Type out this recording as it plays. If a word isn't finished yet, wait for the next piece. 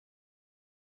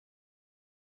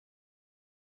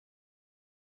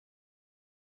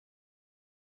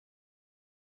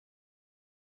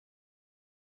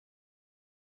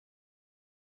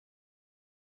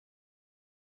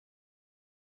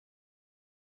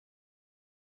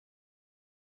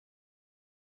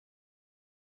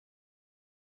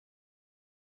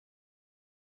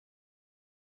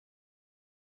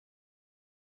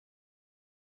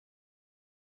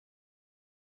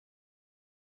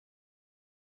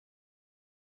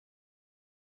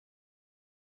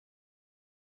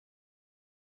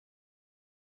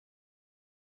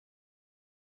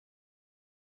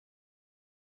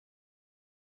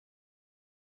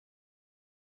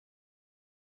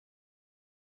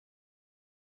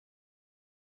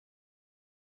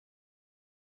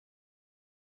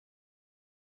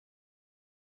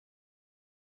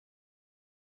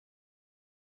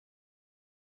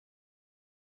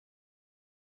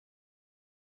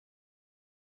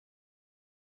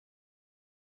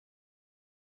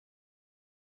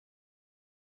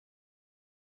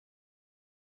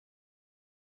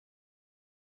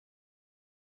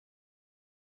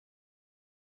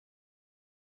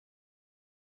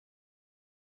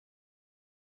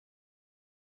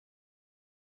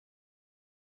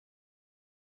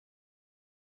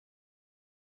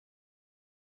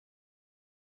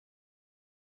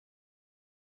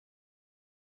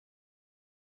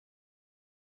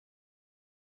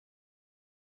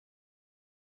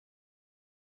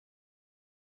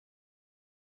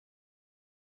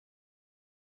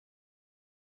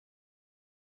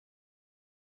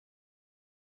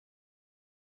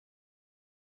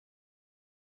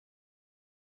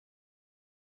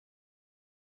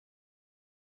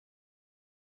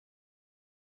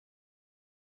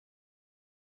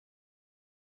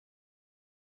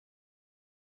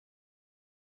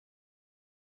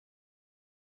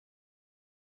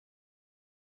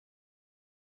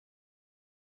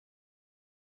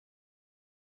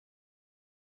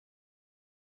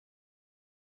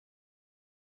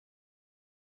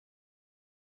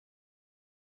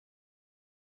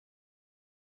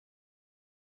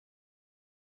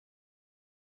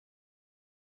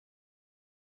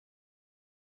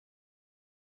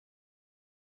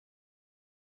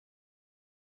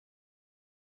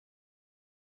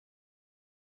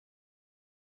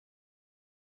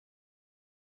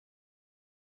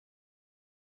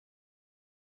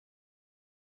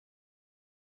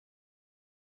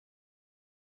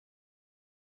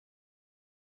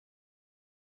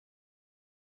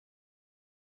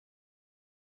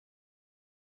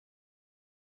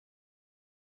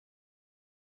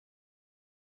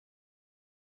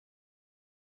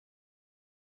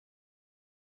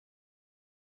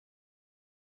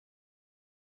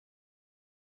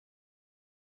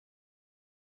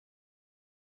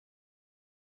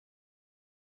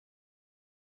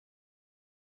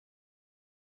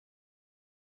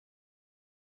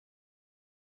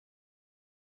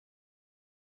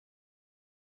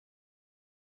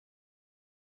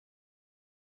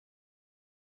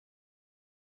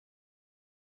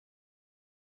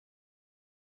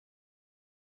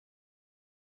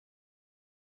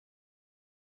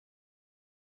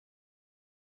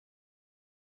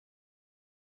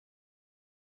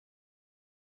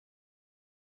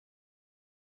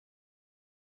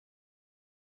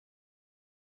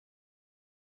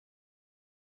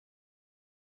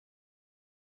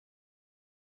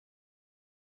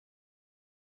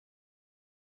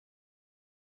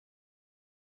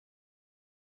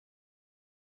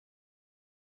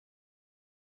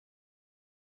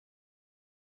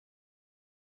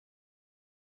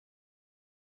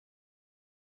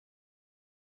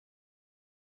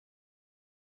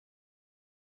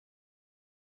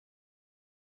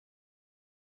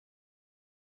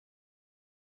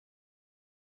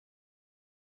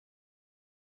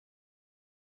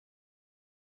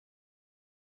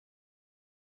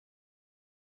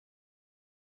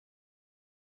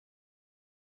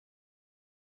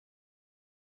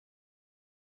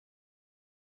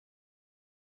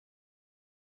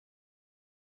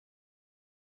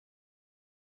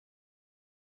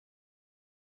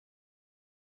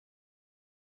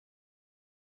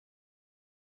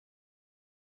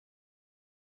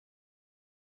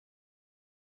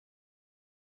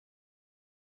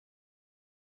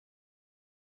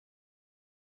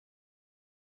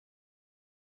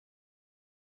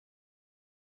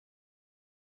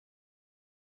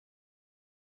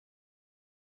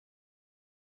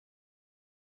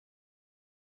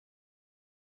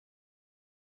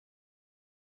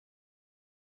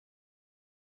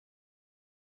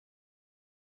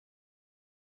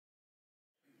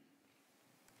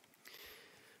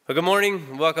Well, good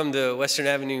morning. Welcome to Western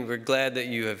Avenue. We're glad that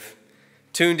you have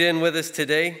tuned in with us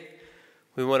today.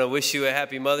 We want to wish you a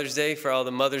happy Mother's Day for all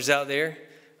the mothers out there.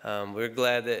 We're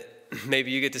glad that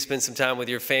maybe you get to spend some time with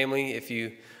your family. If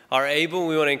you are able,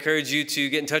 we want to encourage you to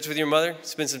get in touch with your mother,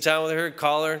 spend some time with her,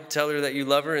 call her, tell her that you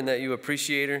love her and that you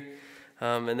appreciate her,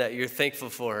 and that you're thankful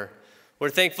for her. We're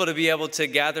thankful to be able to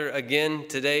gather again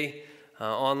today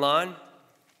online.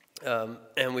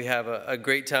 And we have a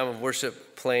great time of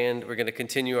worship planned. We're going to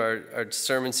continue our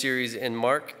sermon series in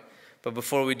Mark. But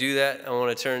before we do that, I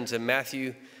want to turn to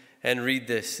Matthew and read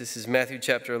this. This is Matthew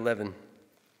chapter 11.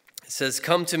 It says,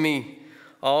 "Come to me,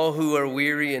 all who are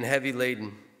weary and heavy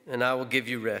laden, and I will give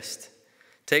you rest.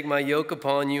 Take my yoke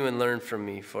upon you and learn from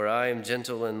me, for I am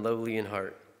gentle and lowly in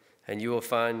heart, and you will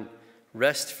find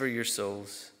rest for your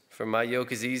souls. For my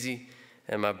yoke is easy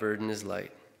and my burden is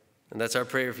light." And that's our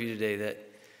prayer for you today, that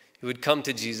you would come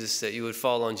to Jesus, that you would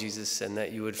fall on Jesus, and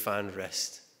that you would find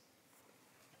rest.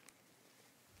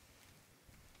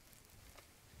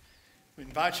 We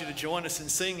invite you to join us in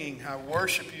singing, "I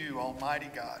worship you,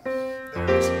 Almighty God.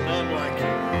 There is none like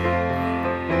you."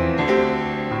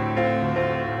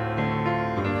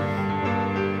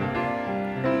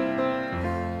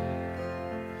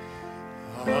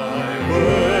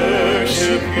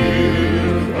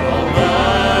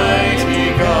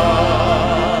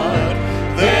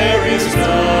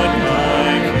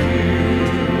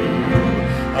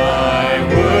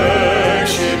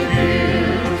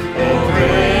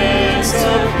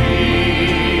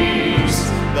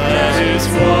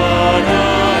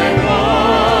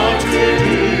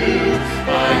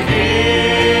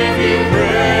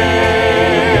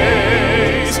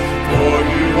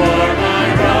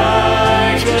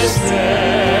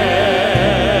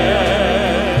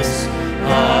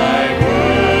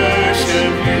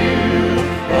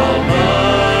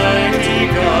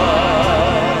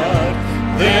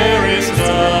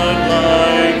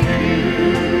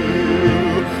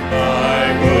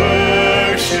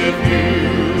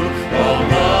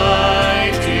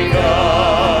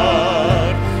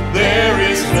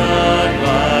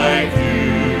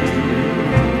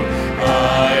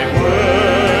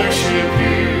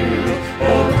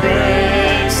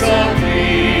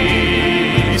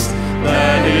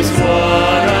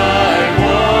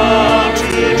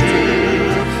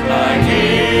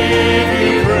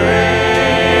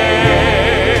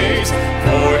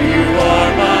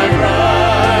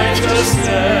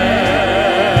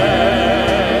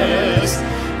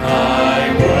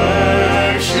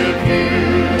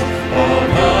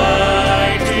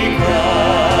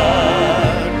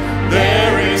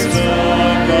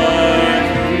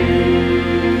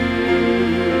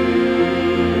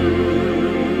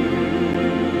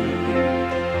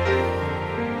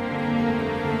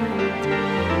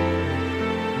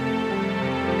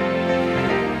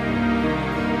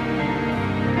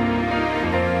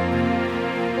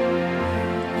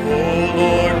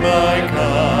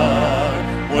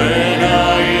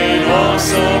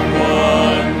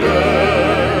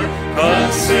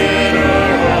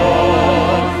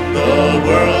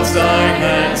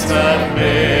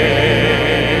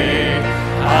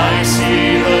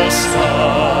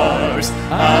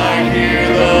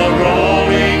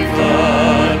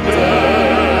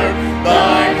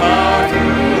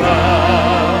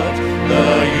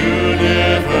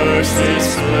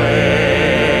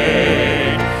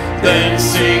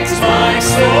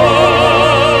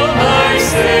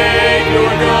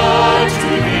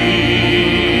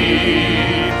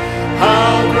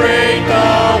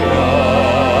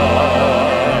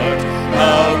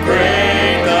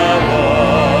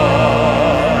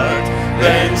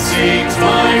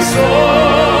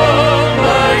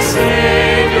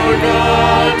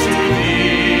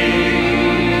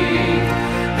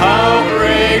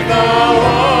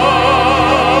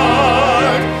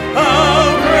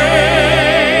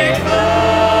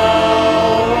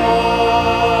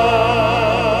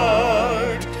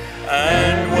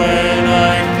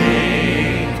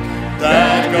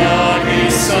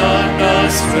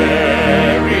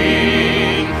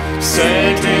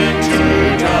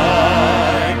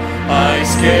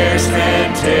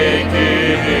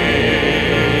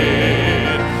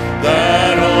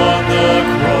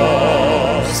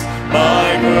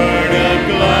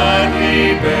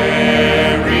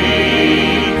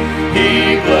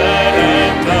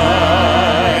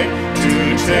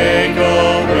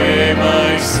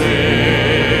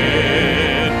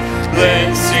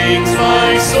 Then sings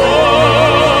my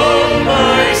soul,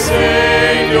 my Savior.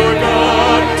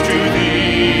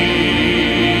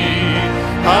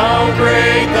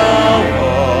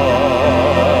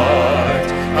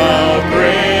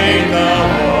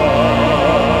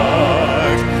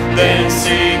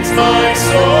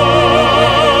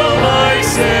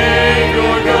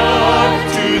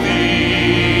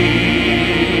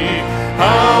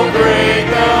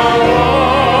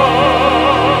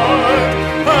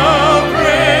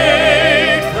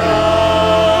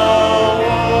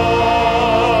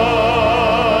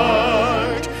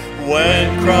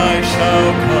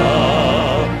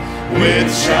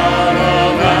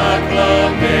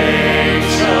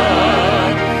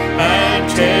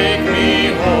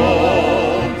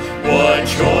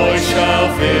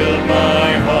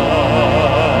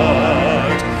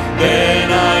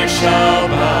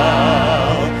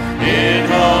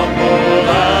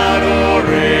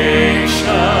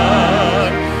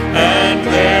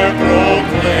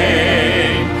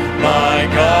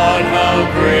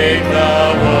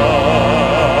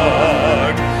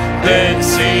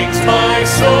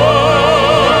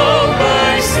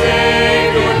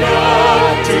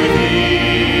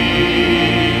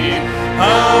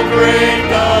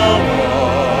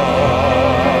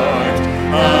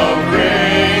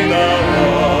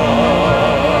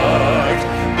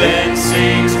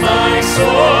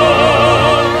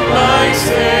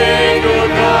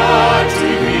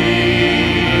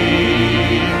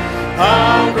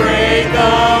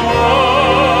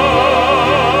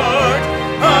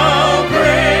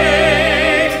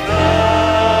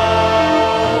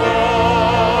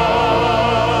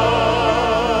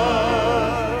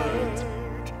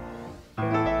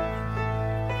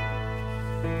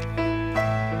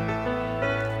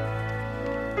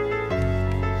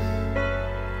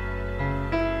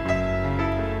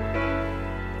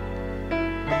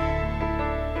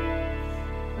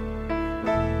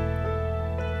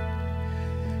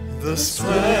 the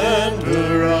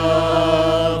splendor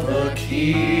of a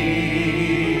king,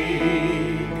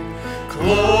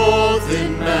 clothed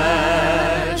in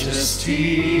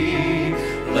majesty.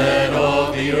 Let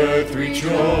all the earth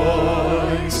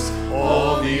rejoice,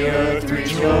 all the earth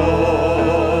rejoice.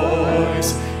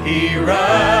 He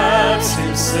wraps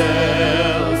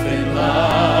himself in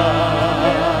light,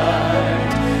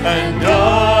 and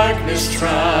darkness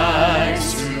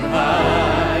tries to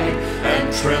hide,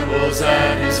 and trembles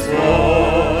at his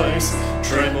voice,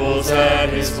 trembles at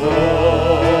his voice.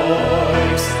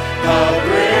 How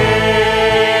great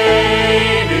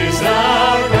is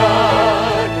our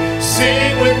God!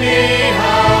 Sing with me,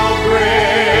 how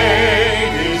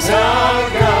great is our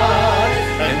God!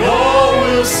 And all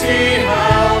will see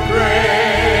how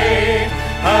great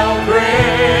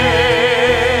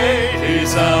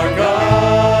is our God.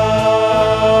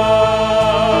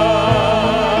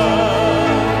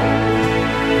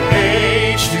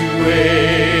 Age to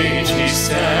age he stands,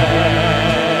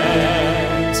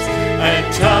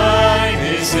 and time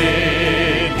is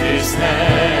in his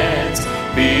hands,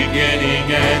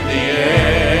 beginning and the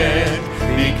end,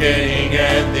 beginning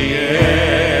and the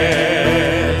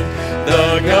end.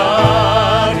 The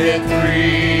Godhead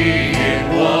three in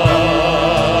one,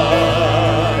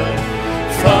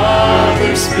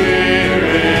 Father,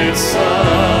 Spirit,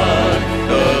 Son,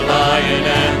 the Lion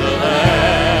and the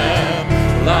Lamb,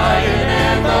 Lion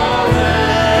and the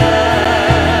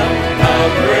Lamb. How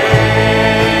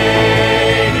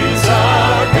great is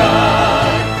our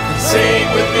God! Sing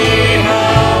with me,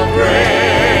 how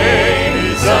great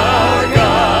is our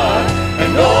God!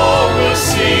 And all will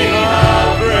see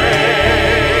how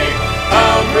great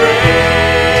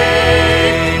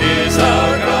is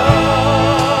our God.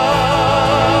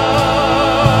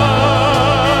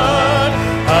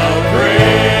 How great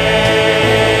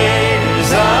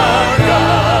is our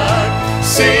God!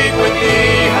 Sing with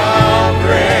me, how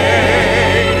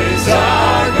great is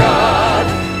our God!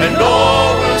 And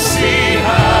all will see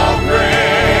how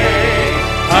great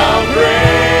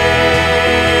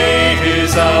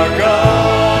is our God.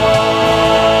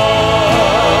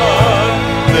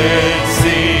 Then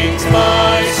sings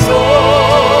my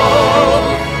soul,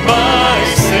 my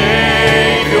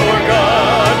Savior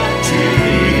God, to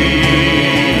thee.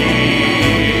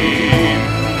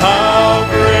 How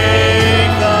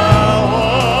great thou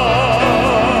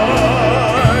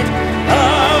art!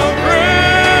 How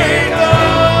great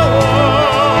thou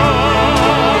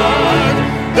art!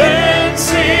 Then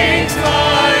sings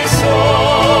my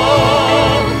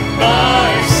soul,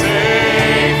 my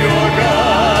Savior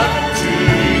God, to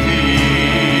thee.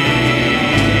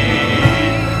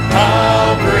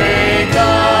 How great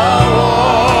thou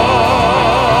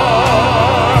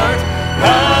art!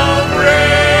 How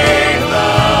great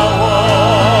thou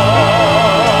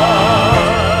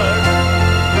art!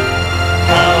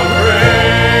 How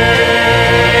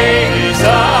great is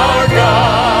our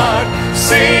God!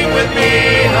 Sing with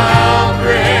me, how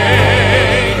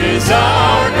great is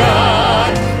our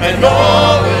God! And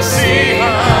all will see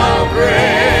how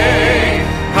great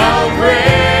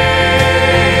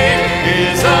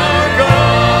is our God!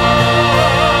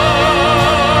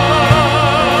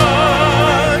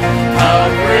 How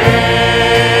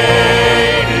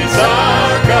great is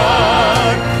our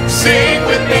God! Sing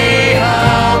with me,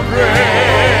 how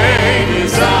great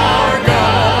is our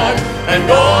God! And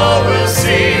all will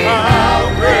see how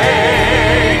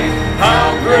great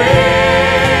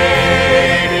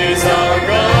is our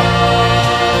God.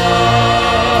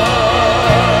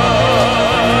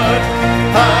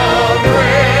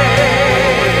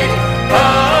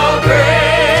 How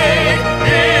great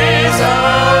is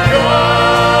our God.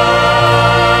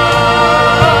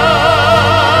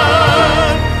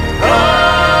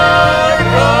 Our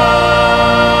God.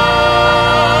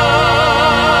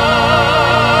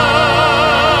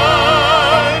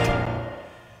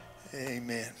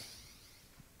 Amen.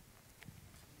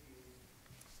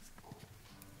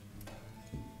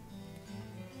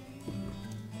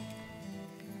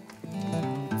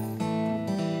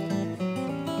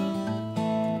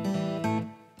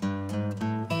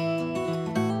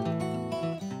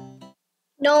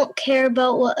 Don't care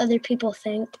about what other people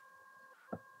think.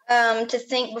 To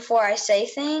think before I say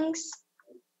things.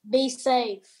 Be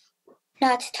safe.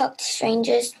 Not to talk to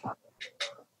strangers.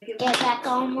 Get back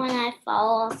on when I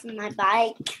fall off my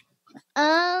bike.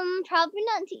 Probably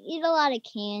not to eat a lot of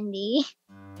candy.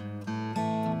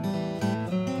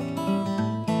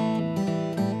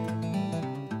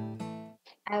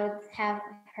 I would have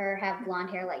her have blonde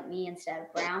hair like me instead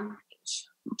of brown.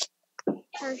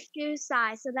 Her shoe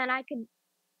size, so then I could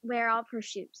wear all of her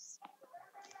shoes.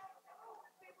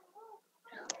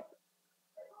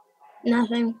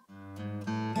 Nothing.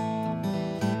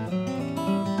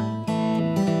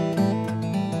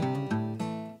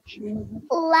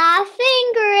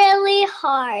 Laughing really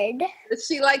hard. Does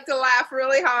she like to laugh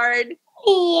really hard?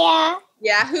 Yeah.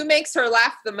 Yeah, who makes her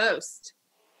laugh the most?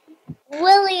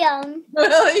 William.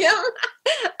 William?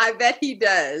 I bet he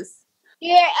does.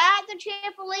 You're at the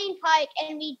trampoline park,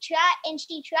 and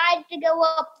she tried to go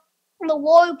up the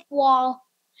warp wall,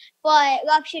 but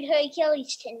ruptured her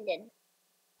Achilles tendon.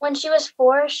 When she was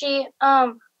 4, she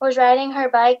was riding her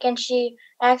bike and she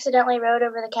accidentally rode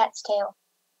over the cat's tail.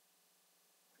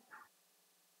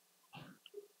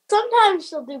 Sometimes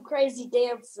she'll do crazy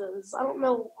dances. I don't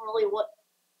know really what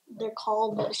they're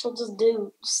called, but she'll just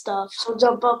do stuff. She'll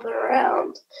jump up and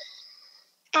around.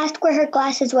 Ask where her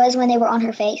glasses was when they were on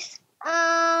her face. They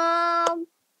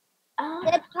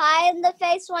pie in the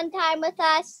face one time with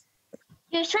us.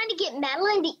 She was trying to get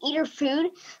Madeline to eat her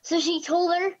food, so she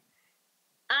told her,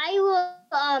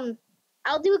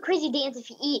 I'll do a crazy dance if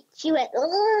you eat. She went,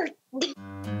 ugh.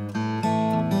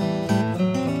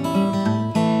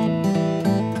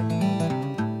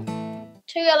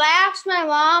 To relax, my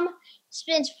mom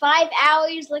spends 5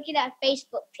 hours looking at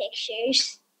Facebook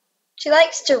pictures. She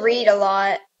likes to read a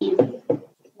lot.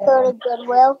 Go to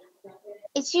Goodwill.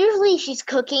 It's usually she's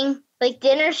cooking. Like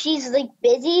dinner, she's like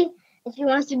busy. If she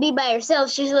wants to be by herself,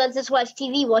 she lets us watch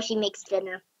TV while she makes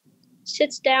dinner.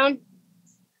 Sits down.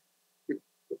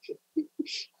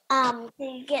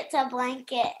 She gets a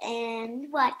blanket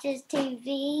and watches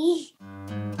TV.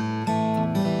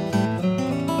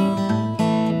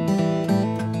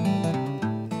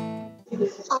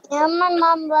 And my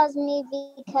mom loves me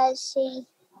because she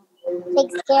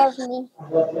takes care of me.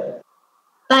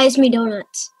 Buys me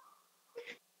donuts.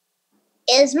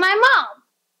 Is my mom.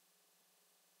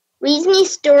 Reads me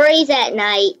stories at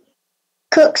night.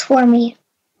 Cooks for me.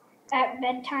 At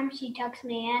bedtime, she tucks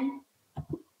me in.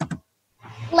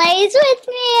 Lays with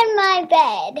me in my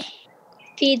bed.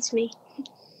 Feeds me.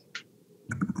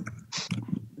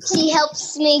 She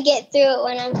helps me get through it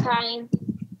when I'm crying.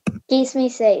 Keeps me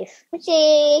safe.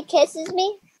 She kisses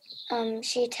me.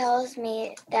 She tells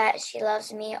me that she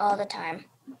loves me all the time.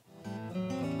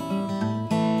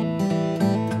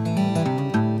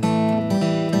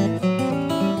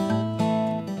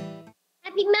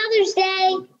 Happy Mother's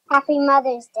Day. Happy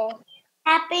Mother's Day.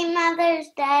 Happy Mother's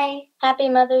Day. Happy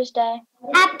Mother's Day.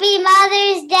 Happy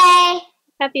Mother's Day.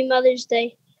 Happy Mother's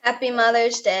Day. Happy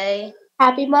Mother's Day.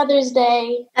 Happy Mother's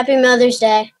Day. Happy Mother's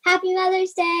Day. Happy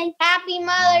Mother's Day. Happy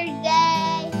Mother's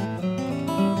Day.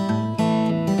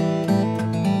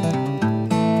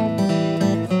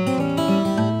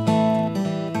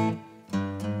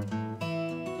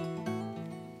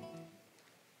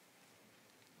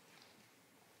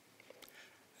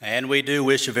 And we do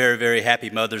wish a very, very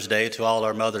happy Mother's Day to all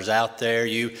our mothers out there.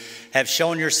 You have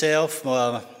shown yourself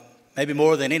maybe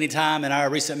more than any time in our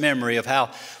recent memory of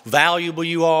how valuable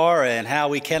you are and how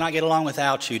we cannot get along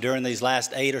without you during these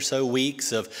last 8 or so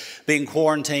weeks of being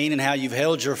quarantined, and how you've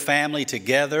held your family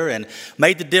together and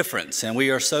made the difference. And we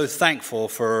are so thankful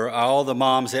for all the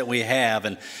moms that we have.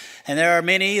 And there are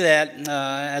many that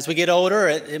as we get older,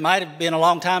 it might have been a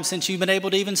long time since you've been able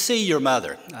to even see your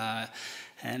mother.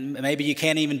 And maybe you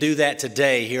can't even do that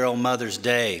today here on Mother's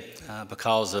Day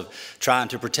because of trying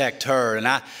to protect her. And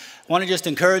I want to just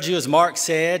encourage you, as Mark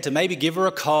said, to maybe give her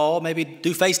a call, maybe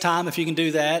do FaceTime if you can do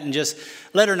that, and just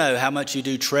let her know how much you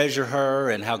do treasure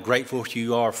her and how grateful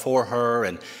you are for her,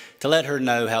 and to let her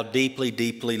know how deeply,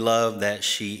 deeply loved that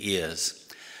she is.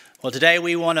 Well, today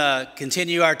we want to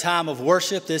continue our time of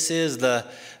worship. This is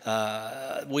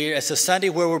it's a Sunday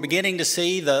where we're beginning to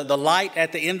see the light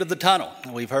at the end of the tunnel.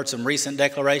 We've heard some recent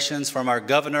declarations from our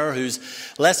governor, who's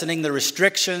lessening the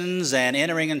restrictions and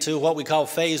entering into what we call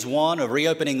phase 1 of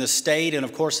reopening the state and,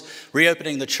 of course,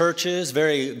 reopening the churches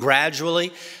very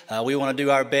gradually. We want to do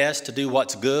our best to do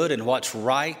what's good and what's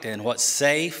right and what's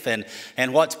safe and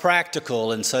what's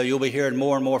practical. And so you'll be hearing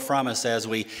more and more from us as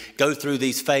we go through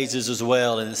these phases as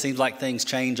well. And it seems like things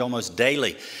change almost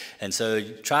daily. And so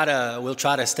we'll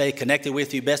try to stay connected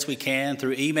with you best we can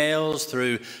through emails,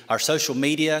 through our social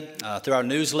media, through our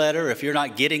newsletter. If you're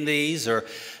not getting these or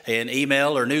an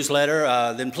email or newsletter,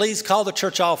 then please call the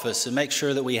church office and make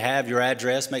sure that we have your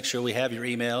address, make sure we have your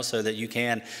email so that you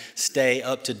can stay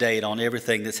up to date on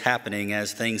everything that's happening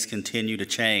as things continue to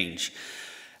change.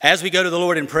 As we go to the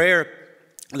Lord in prayer,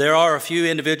 There are a few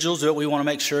individuals that we want to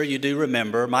make sure you do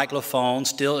remember. Mike Lafone,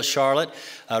 still at Charlotte,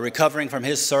 recovering from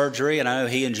his surgery, and I know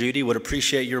he and Judy would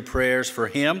appreciate your prayers for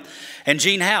him. And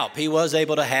Gene Haupt, he was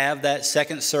able to have that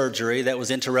second surgery that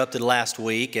was interrupted last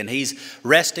week, and he's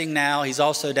resting now. He's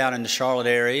also down in the Charlotte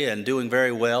area and doing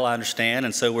very well, I understand,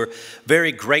 and so we're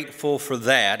very grateful for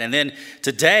that. And then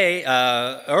today,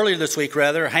 earlier this week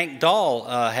rather, Hank Dahl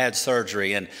had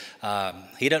surgery, and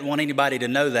he doesn't want anybody to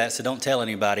know that, so don't tell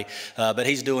anybody. But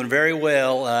he's doing very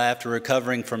well after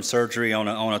recovering from surgery on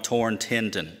a torn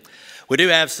tendon. We do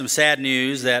have some sad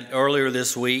news that earlier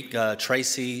this week,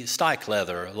 Tracy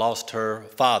Steichleather lost her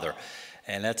father.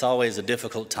 And that's always a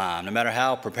difficult time. No matter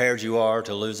how prepared you are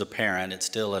to lose a parent, it's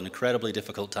still an incredibly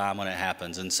difficult time when it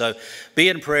happens. And so be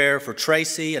in prayer for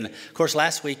Tracy. And of course,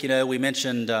 last week, we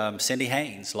mentioned Cindy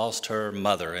Haynes lost her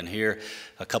mother. And here,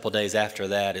 a couple days after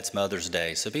that, it's Mother's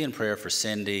Day. So be in prayer for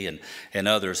Cindy and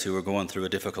others who are going through a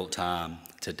difficult time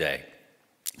today.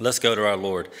 Let's go to our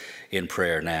Lord in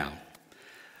prayer now.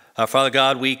 Our Father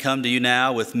God, we come to you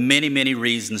now with many, many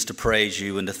reasons to praise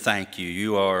you and to thank you.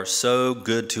 You are so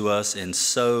good to us in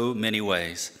so many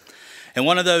ways. And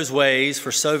one of those ways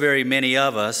for so very many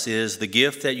of us is the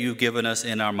gift that you've given us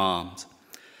in our moms.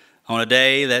 On a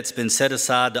day that's been set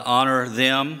aside to honor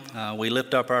them, we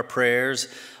lift up our prayers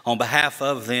on behalf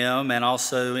of them and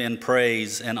also in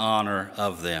praise and honor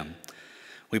of them.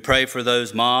 We pray for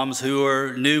those moms who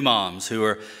are new moms, who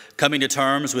are coming to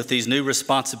terms with these new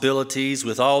responsibilities,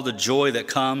 with all the joy that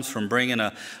comes from bringing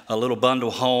a little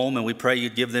bundle home. And we pray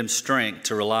you'd give them strength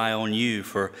to rely on you.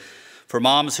 For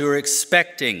moms who are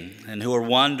expecting and who are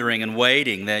wondering and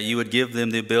waiting, that you would give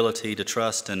them the ability to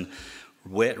trust and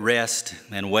rest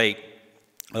and wait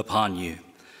upon you.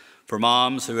 For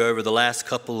moms who over the last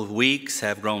couple of weeks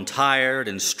have grown tired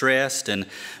and stressed and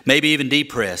maybe even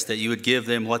depressed, that you would give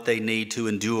them what they need to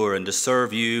endure and to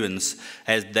serve you and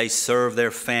as they serve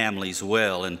their families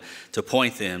well, and to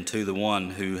point them to the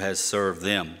one who has served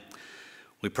them.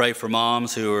 We pray for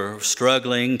moms who are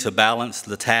struggling to balance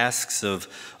the tasks of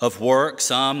work,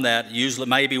 some that usually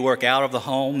maybe work out of the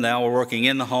home, now are working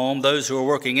in the home, those who are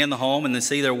working in the home and then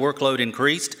see their workload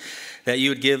increased, that you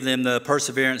would give them the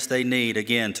perseverance they need,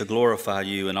 again, to glorify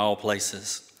you in all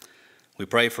places. We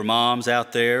pray for moms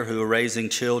out there who are raising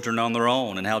children on their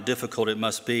own and how difficult it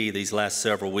must be these last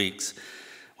several weeks.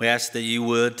 We ask that you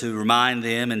would to remind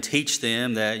them and teach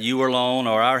them that you alone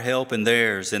are our help and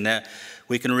theirs, and that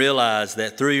we can realize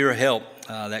that through your help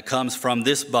that comes from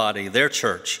this body, their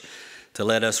church, to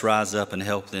let us rise up and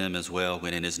help them as well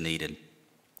when it is needed.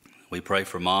 We pray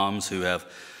for moms who have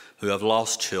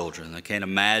lost children. They can't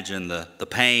imagine the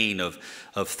pain of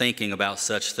thinking about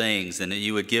such things, and that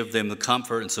you would give them the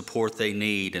comfort and support they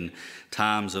need in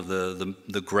times of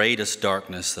the greatest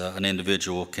darkness an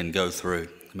individual can go through.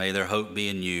 May their hope be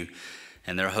in you,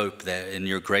 and their hope that in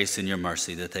your grace and your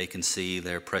mercy that they can see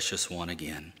their precious one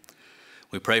again.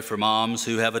 We pray for moms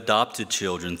who have adopted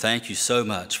children. Thank you so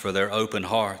much for their open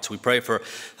hearts. We pray for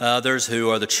others who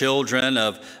are the children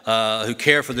of, who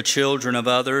care for the children of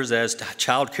others as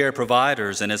child care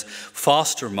providers and as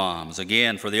foster moms.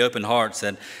 Again, for the open hearts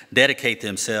that dedicate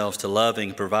themselves to loving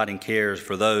and providing care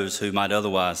for those who might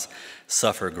otherwise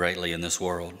suffer greatly in this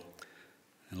world.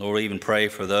 And Lord, we even pray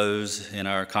for those in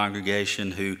our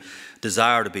congregation who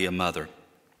desire to be a mother,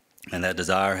 and that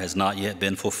desire has not yet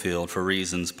been fulfilled for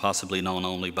reasons possibly known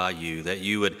only by you, that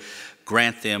you would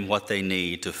grant them what they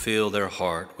need to fill their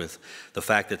heart with the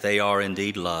fact that they are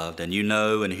indeed loved, and you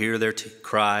know and hear their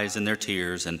cries and their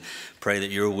tears, and pray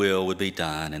that your will would be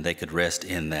done and they could rest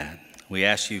in that. We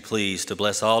ask you, please, to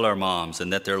bless all our moms,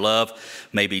 and that their love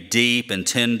may be deep and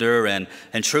tender and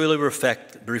truly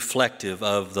reflective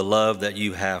of the love that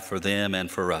you have for them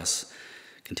and for us.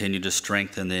 Continue to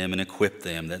strengthen them and equip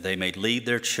them, that they may lead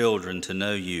their children to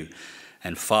know you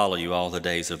and follow you all the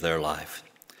days of their life.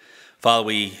 Father,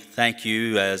 we thank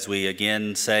you as we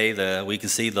again say that we can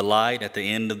see the light at the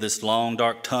end of this long,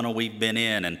 dark tunnel we've been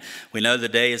in. And we know the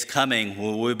day is coming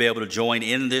where we'll be able to join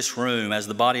in this room as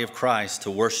the body of Christ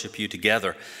to worship you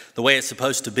together, the way it's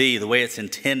supposed to be, the way it's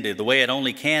intended, the way it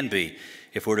only can be,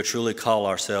 if we're to truly call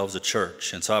ourselves a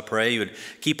church. And so I pray you would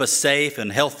keep us safe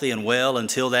and healthy and well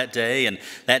until that day, and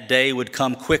that day would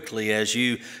come quickly as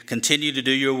you continue to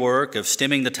do your work of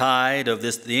stemming the tide of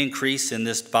the increase in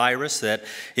this virus, that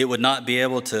it would not be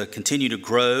able to continue to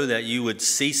grow, that you would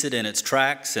cease it in its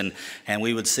tracks, and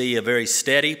we would see a very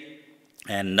steady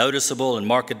and noticeable and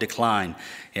marked decline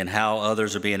in how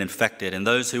others are being infected. And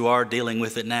those who are dealing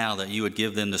with it now, that you would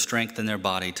give them the strength in their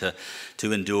body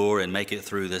to endure and make it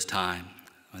through this time.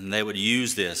 And they would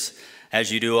use this, as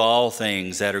you do all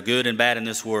things that are good and bad in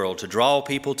this world, to draw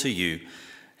people to you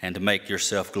and to make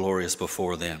yourself glorious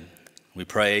before them. We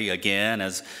pray again,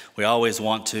 as we always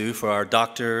want to, for our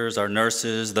doctors, our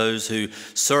nurses, those who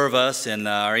serve us, and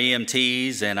our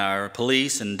EMTs and our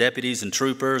police and deputies and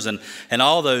troopers, and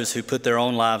all those who put their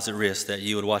own lives at risk, that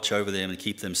you would watch over them and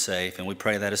keep them safe. And we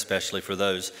pray that especially for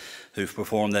those who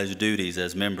perform those duties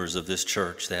as members of this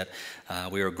church, that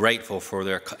we are grateful for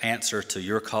their answer to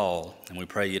your call. And we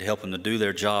pray you'd help them to do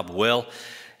their job well,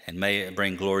 and may it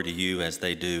bring glory to you as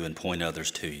they do and point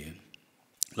others to you.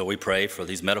 Lord, we pray for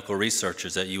these medical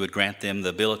researchers, that you would grant them the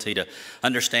ability to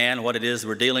understand what it is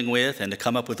we're dealing with and to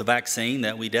come up with a vaccine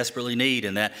that we desperately need,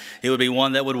 and that it would be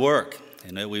one that would work,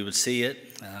 and that we would see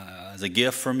it as a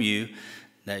gift from you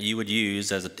that you would use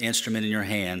as an instrument in your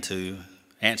hand to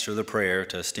answer the prayer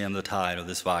to stem the tide of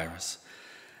this virus.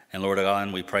 And Lord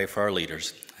God, we pray for our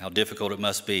leaders, how difficult it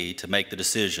must be to make the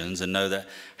decisions and know that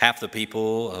half the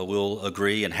people will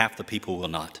agree and half the people will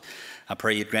not. I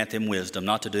pray you'd grant them wisdom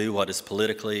not to do what is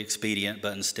politically expedient,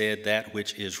 but instead that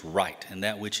which is right and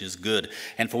that which is good.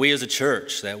 And for we as a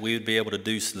church, that we would be able to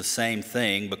do the same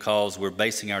thing, because we're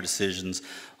basing our decisions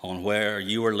on where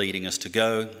you are leading us to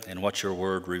go and what your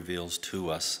word reveals to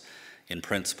us in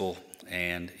principle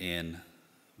and in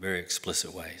very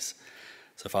explicit ways.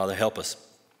 So Father, help us.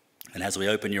 And as we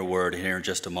open your word here in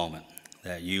just a moment,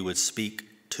 that you would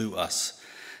speak to us,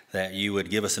 that you would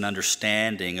give us an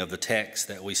understanding of the text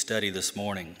that we study this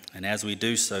morning. And as we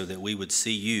do so, that we would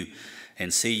see you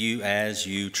and see you as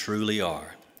you truly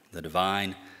are, the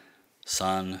divine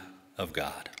Son of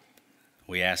God.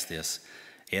 We ask this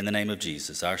in the name of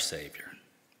Jesus, our Savior.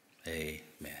 Amen.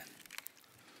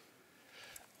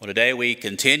 Well, today we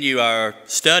continue our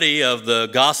study of the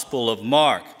Gospel of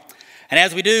Mark. And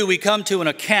as we do, we come to an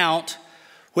account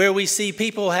where we see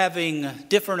people having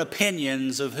different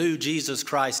opinions of who Jesus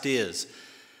Christ is.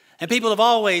 And people have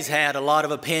always had a lot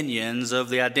of opinions of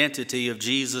the identity of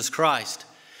Jesus Christ.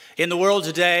 In the world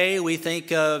today, we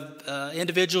think of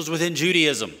individuals within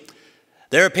Judaism.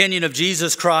 Their opinion of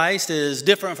Jesus Christ is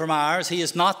different from ours. He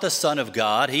is not the Son of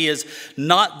God. He is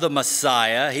not the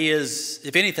Messiah. He is,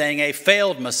 if anything, a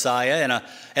failed Messiah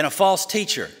and a false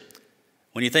teacher.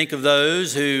 When you think of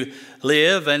those who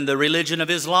live in the religion of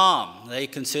Islam, they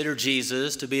consider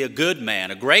Jesus to be a good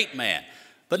man, a great man,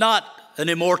 but not an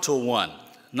immortal one,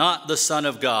 not the Son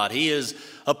of God. He is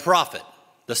a prophet,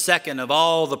 the second of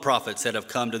all the prophets that have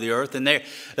come to the earth. And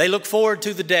they look forward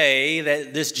to the day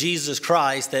that this Jesus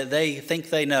Christ that they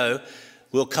think they know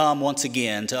will come once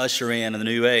again to usher in the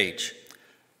new age.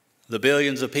 The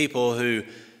billions of people who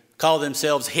call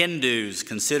themselves Hindus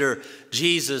consider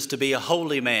Jesus to be a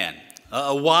holy man,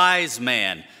 a wise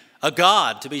man, a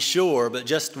God to be sure, but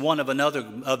just one of another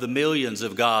of the millions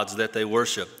of gods that they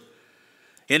worship.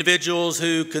 Individuals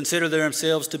who consider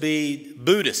themselves to be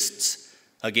Buddhists,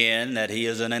 again, that he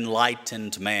is an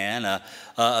enlightened man,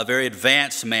 a very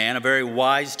advanced man, a very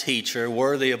wise teacher,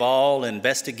 worthy of all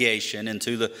investigation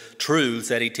into the truths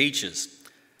that he teaches.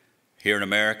 Here in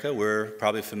America, we're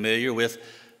probably familiar with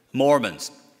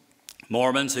Mormons.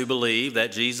 Mormons who believe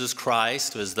that Jesus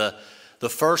Christ was the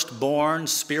firstborn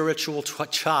spiritual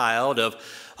child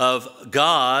of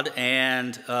God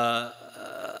and a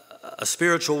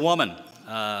spiritual woman,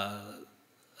 a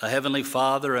heavenly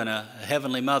father and a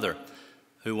heavenly mother,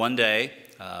 who one day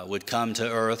would come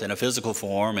to earth in a physical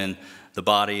form in the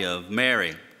body of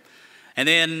Mary. And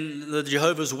then the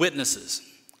Jehovah's Witnesses,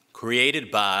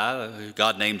 created by a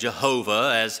God named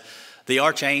Jehovah as the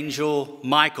Archangel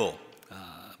Michael,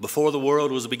 before the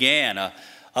world was began,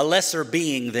 a lesser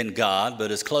being than God, but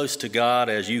as close to God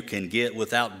as you can get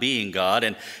without being God.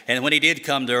 And when he did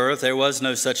come to earth, there was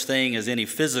no such thing as any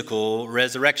physical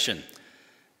resurrection.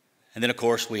 And then, of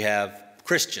course, we have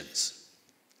Christians.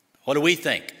 What do we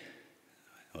think?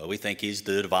 Well, we think he's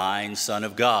the divine Son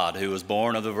of God who was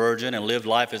born of the Virgin and lived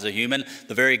life as a human,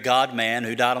 the very God-man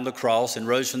who died on the cross and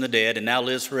rose from the dead and now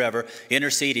lives forever,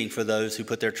 interceding for those who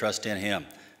put their trust in him.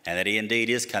 And that he indeed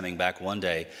is coming back one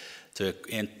day to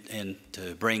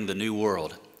bring the new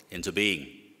world into being.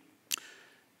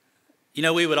 You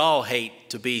know, we would all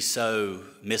hate to be so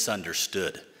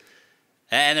misunderstood.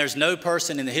 And there's no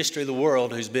person in the history of the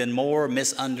world who's been more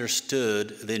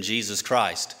misunderstood than Jesus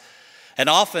Christ. And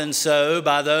often so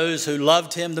by those who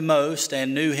loved him the most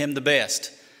and knew him the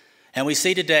best. And we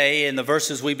see today in the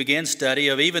verses we begin study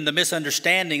of even the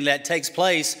misunderstanding that takes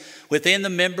place within the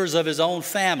members of his own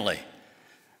family.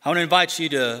 I want to invite you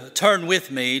to turn with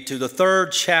me to the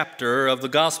 3rd chapter of the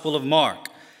Gospel of Mark.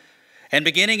 And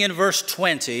beginning in verse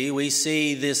 20, we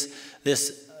see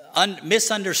this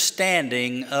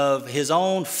misunderstanding of his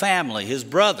own family, his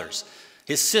brothers,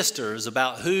 his sisters,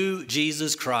 about who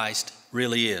Jesus Christ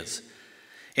really is.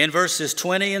 In verses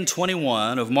 20 and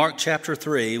 21 of Mark chapter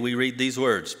 3, we read these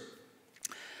words.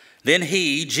 Then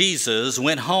he, Jesus,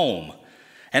 went home,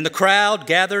 and the crowd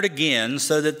gathered again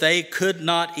so that they could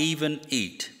not even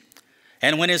eat.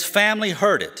 And when his family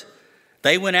heard it,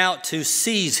 they went out to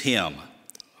seize him,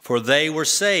 for they were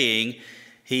saying,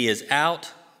 he is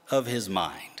out of his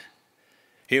mind.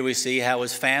 Here we see how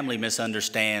his family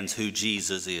misunderstands who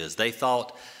Jesus is. They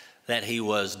thought that he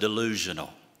was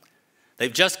delusional.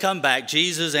 They've just come back,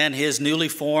 Jesus and his newly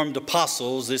formed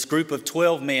apostles, this group of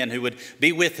 12 men who would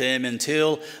be with him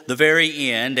until the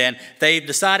very end, and they've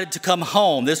decided to come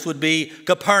home. This would be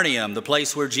Capernaum, the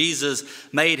place where Jesus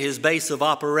made his base of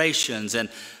operations, and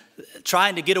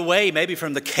trying to get away maybe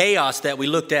from the chaos that we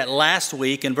looked at last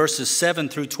week in verses 7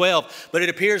 through 12, but it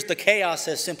appears the chaos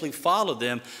has simply followed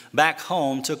them back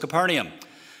home to Capernaum.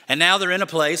 And now they're in a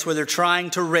place where they're trying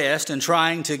to rest and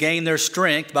trying to gain their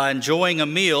strength by enjoying a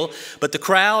meal. But the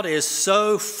crowd is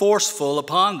so forceful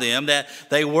upon them that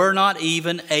they were not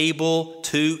even able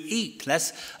to eat.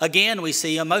 That's, again, we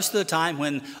see most of the time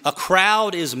when a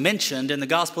crowd is mentioned in the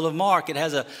Gospel of Mark, it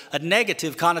has a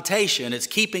negative connotation. It's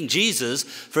keeping Jesus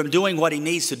from doing what he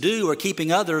needs to do or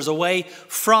keeping others away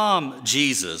from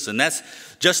Jesus. And that's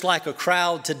just like a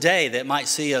crowd today that might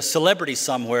see a celebrity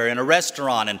somewhere in a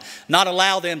restaurant and not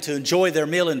allow them to enjoy their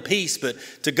meal in peace, but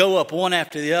to go up one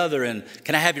after the other and,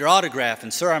 can I have your autograph?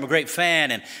 And sir, I'm a great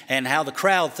fan. And how the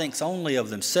crowd thinks only of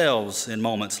themselves in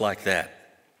moments like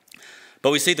that.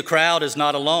 But we see the crowd is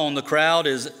not alone. The crowd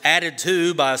is added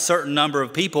to by a certain number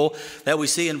of people that we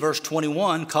see in verse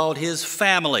 21 called his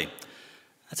family.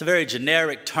 That's a very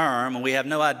generic term, and we have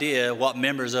no idea what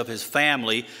members of his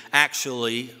family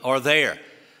actually are there.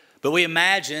 But we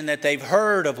imagine that they've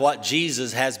heard of what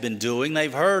Jesus has been doing.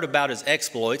 They've heard about his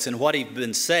exploits and what he's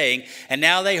been saying. And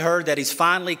now they heard that he's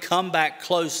finally come back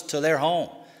close to their home.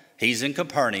 He's in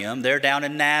Capernaum. They're down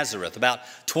in Nazareth, about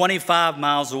 25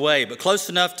 miles away, but close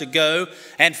enough to go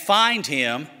and find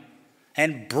him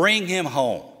and bring him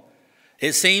home.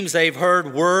 It seems they've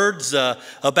heard words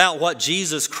about what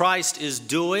Jesus Christ is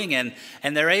doing, and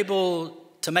they're able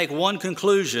to make one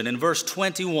conclusion. In verse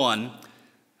 21,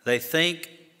 they think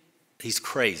he's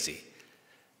crazy.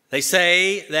 They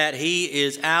say that he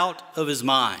is out of his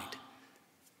mind.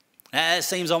 Now, it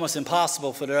seems almost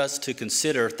impossible for us to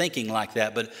consider thinking like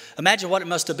that, but imagine what it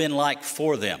must have been like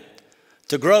for them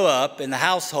to grow up in the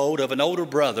household of an older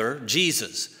brother,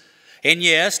 Jesus. And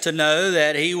yes, to know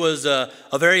that he was a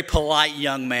very polite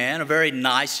young man, a very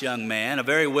nice young man, a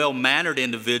very well-mannered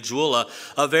individual,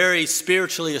 a very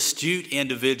spiritually astute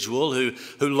individual who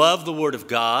loved the Word of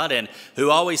God and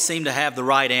who always seemed to have the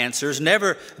right answers,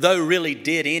 never, though, really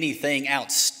did anything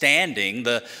outstanding.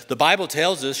 The Bible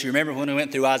tells us, you remember when we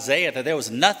went through Isaiah, that there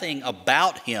was nothing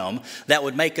about him that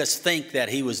would make us think that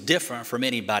he was different from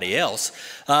anybody else.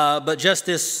 But just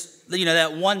this,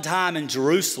 that one time in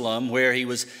Jerusalem where he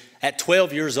was at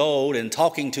 12 years old and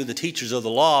talking to the teachers of the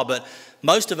law. But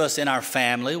most of us in our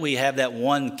family, we have that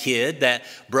one kid, that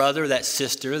brother, that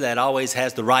sister that always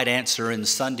has the right answer in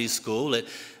Sunday school.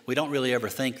 We don't really ever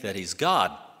think that he's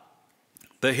God.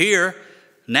 But here,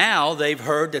 now they've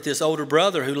heard that this older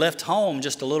brother who left home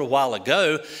just a little while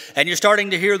ago, and you're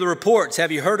starting to hear the reports.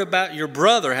 Have you heard about your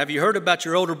brother? Have you heard about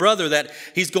your older brother, that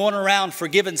he's going around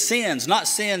forgiving sins, not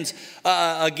sins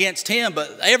against him,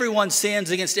 but everyone's sins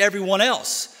against everyone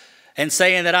else? And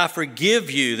saying that I forgive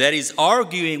you, that he's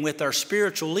arguing with our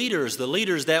spiritual leaders, the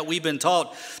leaders that we've been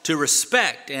taught to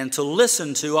respect and to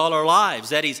listen to all our lives,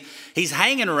 that he's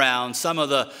hanging around some of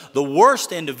the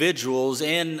worst individuals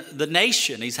in the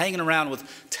nation. He's hanging around with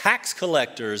tax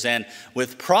collectors and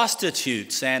with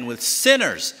prostitutes and with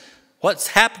sinners. What's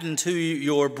happened to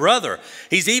your brother?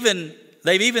 They've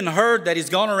even heard that he's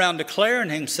gone around declaring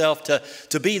himself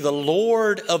to be the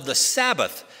Lord of the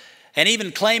Sabbath, and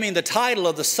even claiming the title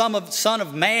of the Son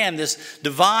of Man, this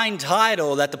divine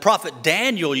title that the prophet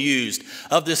Daniel used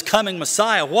of this coming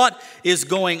Messiah. What is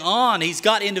going on? He's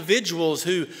got individuals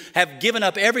who have given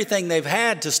up everything they've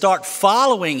had to start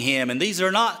following him. And these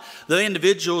are not the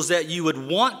individuals that you would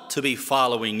want to be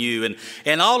following you.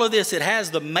 And all of this, it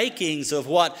has the makings of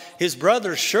what his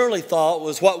brothers surely thought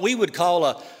was what we would call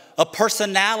a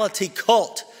personality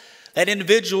cult. That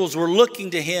individuals were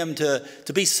looking to him to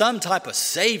be some type of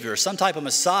savior, some type of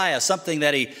Messiah, something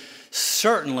that he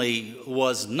certainly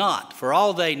was not. For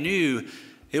all they knew,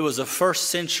 it was a first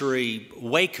century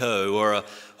Waco or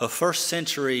a first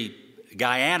century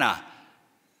Guyana.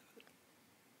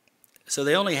 So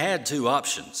they only had two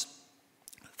options.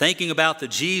 Thinking about the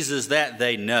Jesus that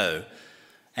they know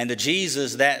and the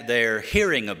Jesus that they're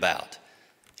hearing about.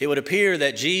 It would appear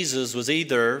that Jesus was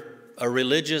either a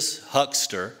religious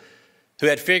huckster who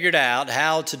had figured out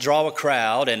how to draw a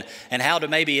crowd and how to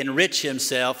maybe enrich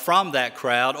himself from that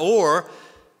crowd, or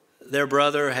their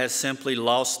brother has simply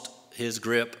lost his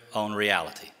grip on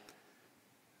reality.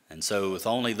 And so with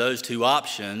only those two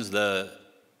options, the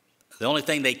only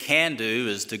thing they can do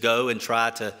is to go and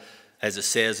try to, as it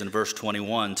says in verse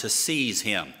 21, to seize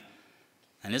him.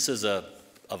 And this is a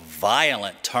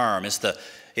violent term. It's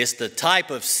the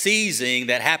type of seizing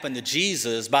that happened to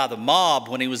Jesus by the mob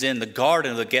when he was in the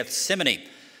Garden of Gethsemane.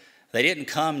 They didn't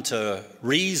come to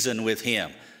reason with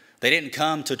him. They didn't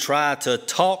come to try to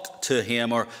talk to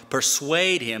him or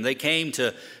persuade him. They came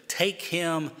to take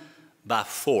him by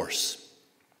force.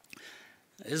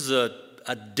 This is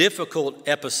a difficult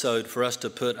episode for us to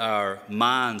put our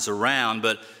minds around,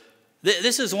 but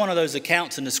this is one of those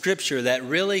accounts in the Scripture that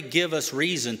really give us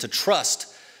reason to trust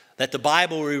that the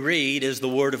Bible we read is the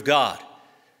Word of God.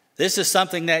 This is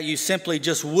something that you simply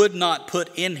just would not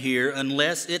put in here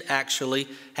unless it actually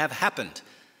have happened.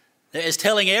 It's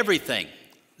telling everything.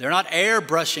 They're not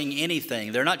airbrushing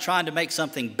anything. They're not trying to make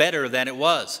something better than it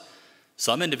was.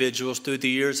 Some individuals through the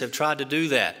years have tried to do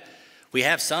that. We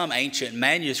have some ancient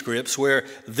manuscripts where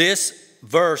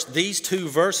these two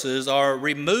verses are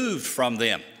removed from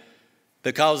them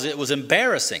because it was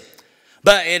embarrassing.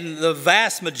 But in the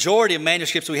vast majority of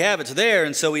manuscripts we have, it's there,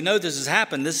 and so we know this has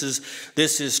happened. This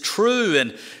is true,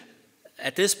 and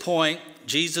at this point,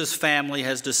 Jesus' family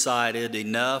has decided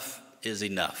enough is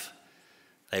enough.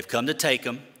 They've come to take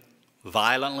him,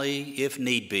 violently if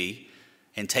need be,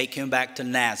 and take him back to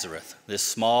Nazareth, this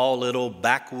small little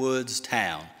backwoods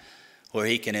town where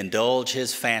he can indulge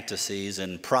his fantasies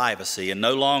and privacy and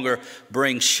no longer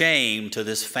bring shame to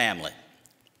this family.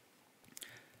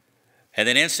 And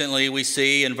then instantly we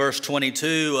see in verse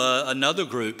 22 another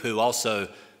group who also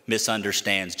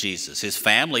misunderstands Jesus. His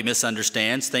family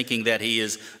misunderstands, thinking that he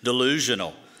is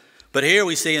delusional. But here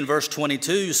we see in verse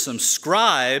 22 some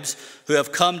scribes who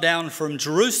have come down from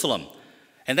Jerusalem.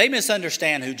 And they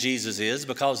misunderstand who Jesus is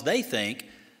because they think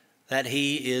that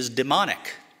he is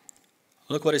demonic.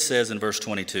 Look what it says in verse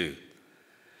 22.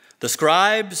 The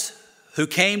scribes who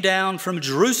came down from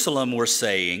Jerusalem were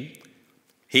saying,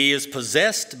 he is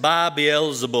possessed by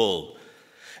Beelzebul,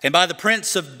 and by the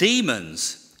prince of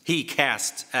demons he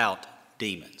casts out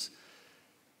demons.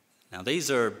 Now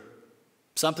these are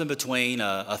something between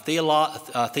a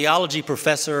theology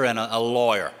professor and a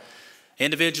lawyer.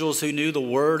 Individuals who knew the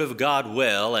Word of God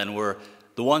well and were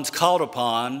the ones called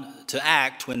upon to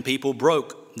act when people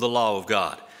broke the law of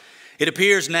God. It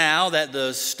appears now that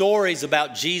the stories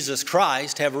about Jesus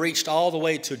Christ have reached all the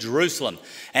way to Jerusalem,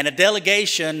 and a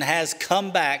delegation has come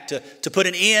back to put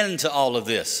an end to all of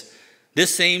this.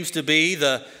 This seems to be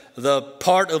the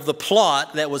part of the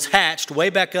plot that was hatched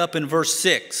way back up in verse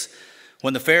 6,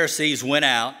 when the Pharisees went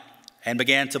out and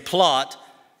began to plot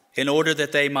in order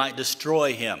that they might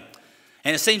destroy him.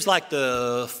 And it seems like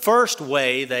the first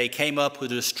way they came up with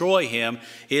to destroy him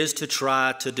is to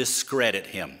try to discredit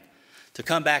him, to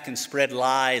come back and spread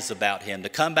lies about him, to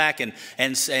come back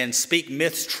and speak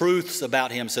mistruths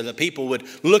about him so that people would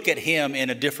look at him in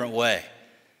a different way.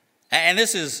 And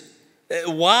this is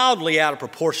wildly out of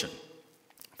proportion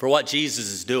for what Jesus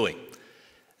is doing.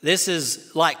 This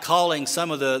is like calling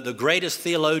some of the greatest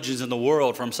theologians in the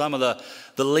world from some of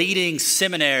the leading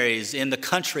seminaries in the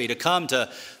country to come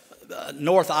to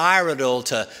North Iredell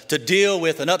to deal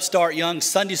with an upstart young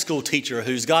Sunday school teacher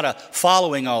who's got a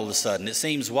following all of a sudden. It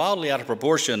seems wildly out of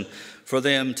proportion for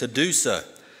them to do so.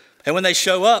 And when they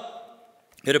show up,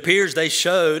 it appears they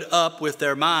showed up with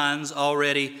their minds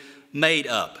already made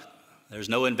up. There's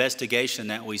no investigation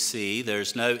that we see.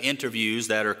 There's no interviews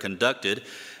that are conducted.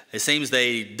 It seems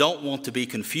they don't want to be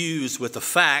confused with the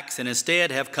facts and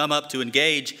instead have come up to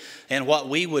engage in what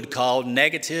we would call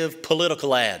negative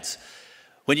political ads.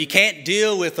 When you can't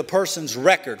deal with the person's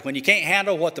record, when you can't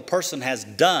handle what the person has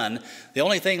done, the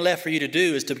only thing left for you to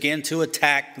do is to begin to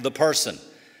attack the person.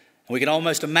 We can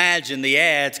almost imagine the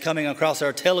ads coming across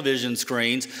our television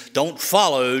screens. Don't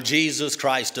follow Jesus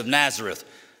Christ of Nazareth.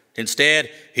 Instead,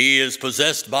 he is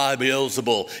possessed by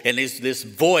Beelzebul. And this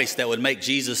voice that would make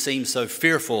Jesus seem so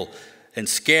fearful and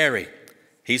scary.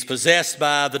 He's possessed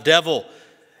by the devil.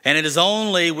 And it is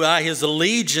only by his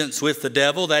allegiance with the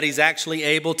devil that he's actually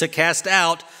able to cast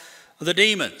out the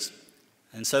demons.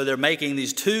 And so they're making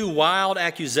these two wild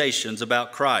accusations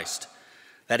about Christ,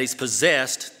 that he's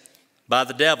possessed by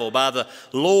the devil, by the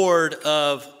Lord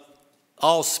of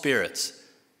all spirits,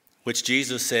 which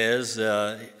Jesus says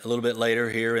a little bit later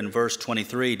here in verse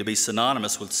 23 to be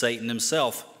synonymous with Satan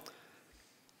himself.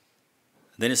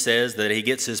 Then it says that he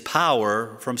gets his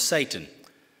power from Satan.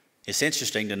 It's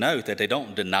interesting to note that they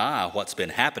don't deny what's been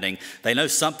happening. They know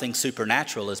something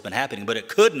supernatural has been happening, but it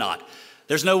could not.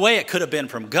 There's no way it could have been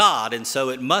from God, and so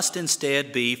it must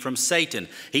instead be from Satan.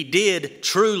 He did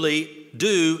truly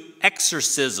do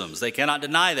exorcisms. They cannot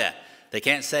deny that. They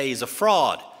can't say he's a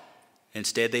fraud.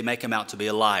 Instead, they make him out to be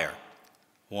a liar,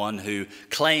 one who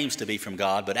claims to be from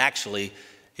God, but actually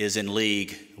is in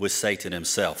league with Satan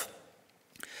himself.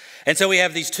 And so we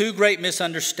have these two great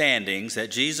misunderstandings,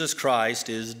 that Jesus Christ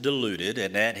is deluded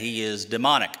and that he is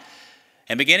demonic.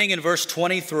 And beginning in verse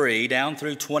 23 down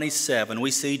through 27,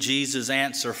 we see Jesus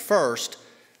answer first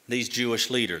these Jewish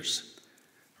leaders.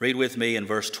 Read with me in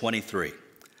verse 23.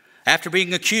 After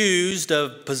being accused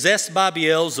of possessed by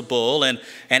Beelzebul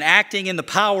and acting in the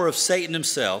power of Satan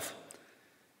himself,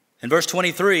 in verse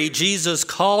 23, Jesus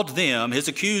called them, his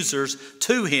accusers,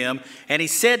 to him, and he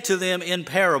said to them in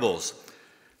parables,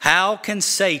 "How can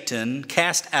Satan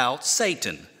cast out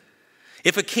Satan?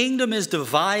 If a kingdom is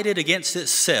divided against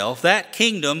itself, that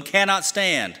kingdom cannot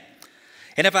stand.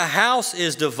 And if a house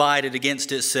is divided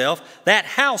against itself, that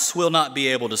house will not be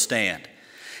able to stand.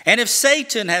 And if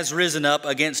Satan has risen up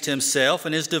against himself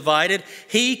and is divided,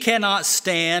 he cannot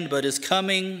stand, but is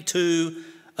coming to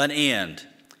an end."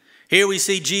 Here we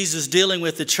see Jesus dealing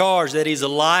with the charge that he's a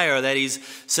liar, that he's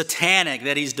satanic,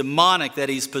 that he's demonic, that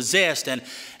he's possessed. And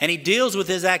he deals with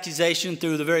his accusation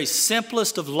through the very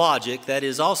simplest of logic that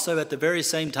is also at the very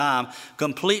same time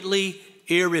completely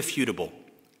irrefutable.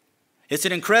 It's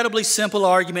an incredibly simple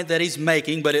argument that he's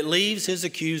making, but it leaves his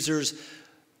accusers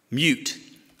mute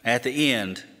at the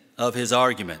end of his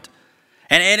argument.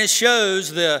 And it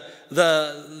shows the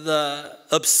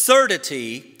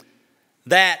absurdity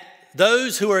that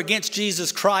those who are against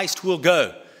Jesus Christ will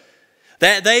go.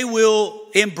 That they will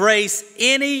embrace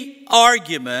any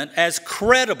argument as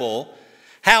credible,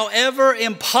 however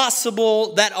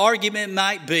impossible that argument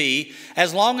might be,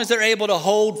 as long as they're able to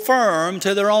hold firm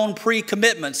to their own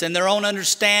pre-commitments and their own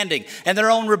understanding and their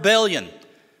own rebellion.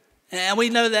 And we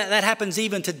know that that happens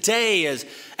even today, as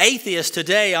atheists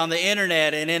today on the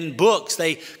internet and in books,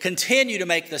 they continue to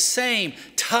make the same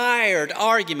tired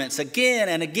arguments again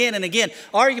and again and again,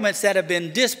 arguments that have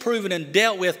been disproven and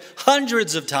dealt with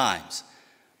hundreds of times,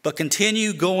 but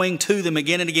continue going to them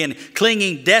again and again,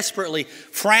 clinging desperately,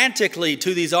 frantically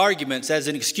to these arguments as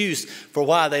an excuse for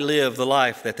why they live the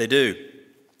life that they do.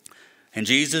 And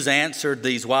Jesus answered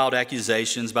these wild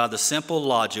accusations by the simple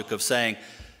logic of saying,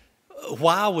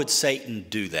 why would Satan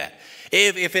do that?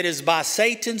 If it is by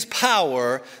Satan's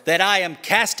power that I am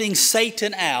casting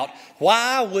Satan out,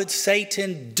 why would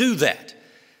Satan do that?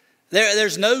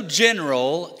 There's no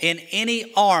general in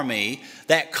any army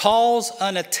that calls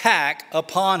an attack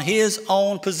upon his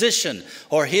own position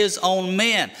or his own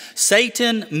men.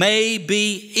 Satan may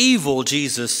be evil,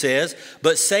 Jesus says,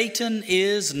 but Satan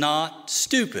is not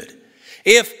stupid.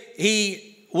 If he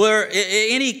were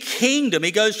any kingdom,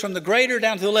 he goes from the greater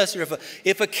down to the lesser.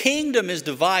 If a kingdom is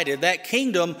divided, that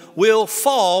kingdom will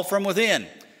fall from within.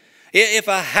 If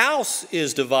a house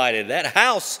is divided, that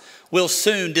house will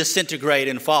soon disintegrate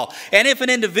and fall. And if an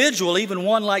individual, even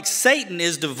one like Satan,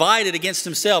 is divided against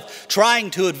himself, trying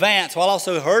to advance while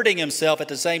also hurting himself at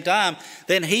the same time,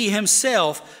 then he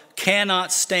himself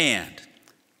cannot stand.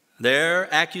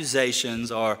 Their accusations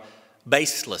are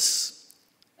baseless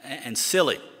and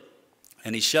silly.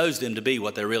 And he shows them to be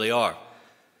what they really are.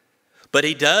 But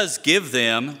he does give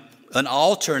them an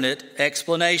alternate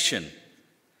explanation.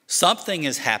 Something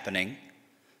is happening.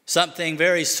 Something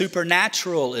very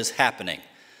supernatural is happening.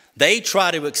 They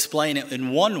try to explain it in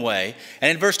one way.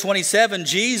 And in verse 27,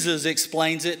 Jesus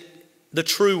explains it the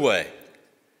true way.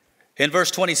 In verse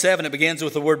 27, it begins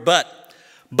with the word but.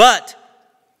 But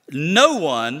no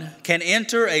one can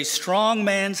enter a strong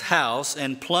man's house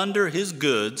and plunder his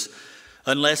goods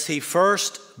unless he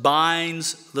first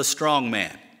binds the strong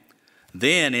man.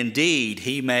 Then indeed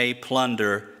he may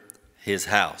plunder his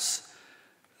house.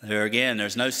 There again,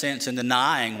 there's no sense in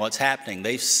denying what's happening.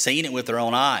 They've seen it with their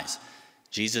own eyes.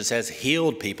 Jesus has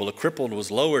healed people. A crippled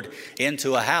was lowered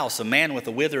into a house. A man with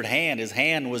a withered hand, his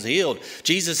hand was healed.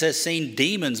 Jesus has seen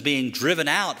demons being driven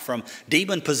out from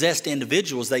demon-possessed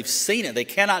individuals. They've seen it. They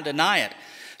cannot deny it.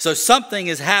 So something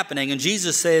is happening, and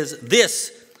Jesus says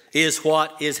this is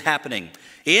what is happening.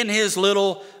 In his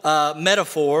little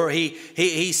metaphor,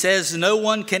 he says no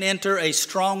one can enter a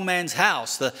strong man's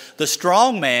house. The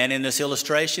strong man in this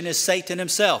illustration is Satan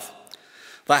himself.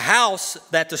 The house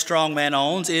that the strong man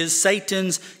owns is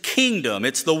Satan's kingdom.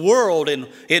 It's the world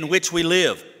in which we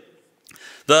live.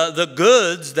 The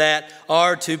goods that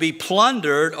are to be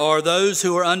plundered are those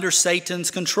who are under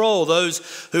Satan's control,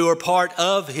 those who are part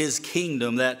of his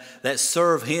kingdom that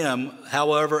serve him,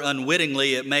 however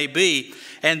unwittingly it may be.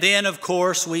 And then, of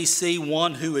course, we see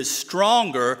one who is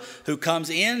stronger, who comes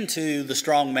into the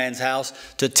strong man's house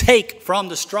to take from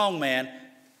the strong man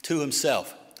to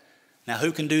himself. Now,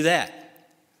 who can do that?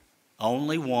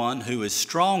 Only one who is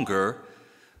stronger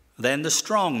than the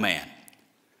strong man.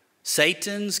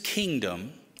 Satan's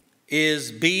kingdom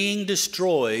is being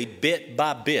destroyed bit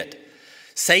by bit.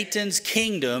 Satan's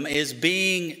kingdom is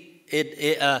being,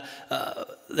 they're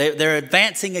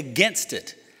advancing against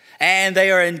it. And they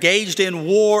are engaged in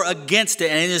war against it.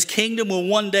 And his kingdom will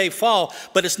one day fall,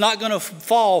 but it's not going to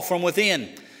fall from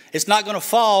within. It's not going to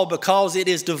fall because it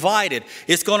is divided.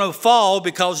 It's going to fall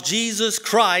because Jesus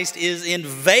Christ is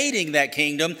invading that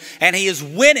kingdom and he is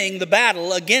winning the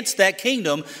battle against that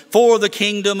kingdom for the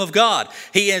kingdom of God.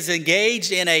 He is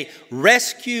engaged in a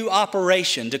rescue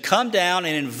operation to come down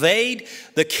and invade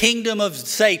the kingdom of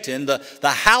Satan, the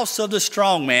house of the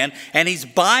strong man, and he's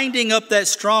binding up that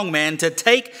strong man to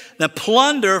take the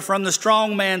plunder from the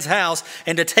strong man's house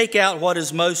and to take out what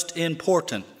is most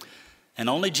important. And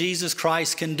only Jesus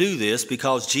Christ can do this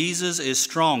because Jesus is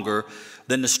stronger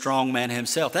than the strong man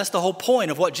himself. That's the whole point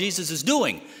of what Jesus is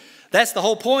doing. That's the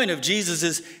whole point of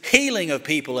Jesus' healing of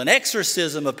people and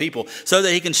exorcism of people, so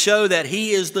that he can show that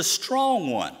he is the strong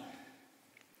one.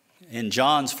 In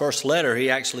John's first letter,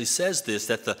 he actually says this,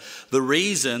 that the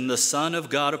reason the Son of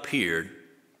God appeared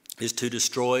is to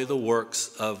destroy the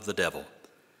works of the devil.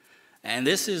 And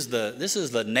this is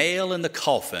the nail in the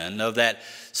coffin of that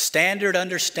standard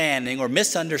understanding or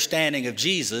misunderstanding of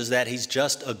Jesus, that he's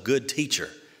just a good teacher.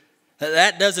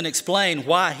 That doesn't explain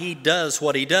why he does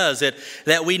what he does.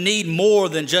 That we need more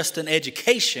than just an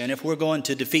education if we're going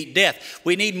to defeat death.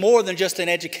 We need more than just an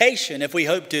education if we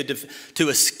hope to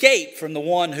escape from the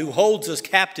one who holds us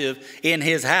captive in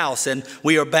his house and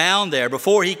we are bound there.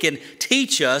 Before he can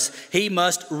teach us, he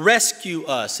must rescue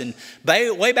us. And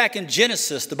way back in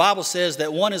Genesis, the Bible says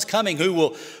that one is coming who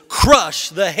will crush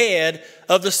the head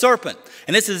of the serpent.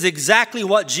 And this is exactly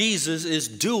what Jesus is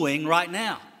doing right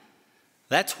now.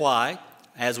 That's why,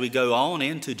 as we go on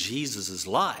into Jesus'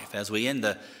 life, as we end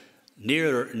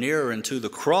nearer into the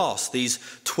cross, these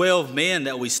 12 men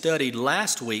that we studied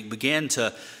last week began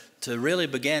to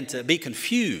be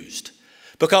confused,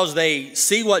 because they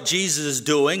see what Jesus is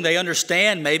doing. They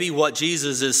understand maybe what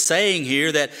Jesus is saying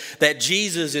here, that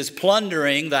Jesus is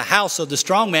plundering the house of the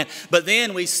strong man. But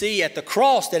then we see at the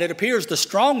cross that it appears the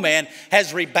strong man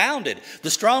has rebounded. The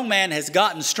strong man has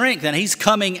gotten strength and he's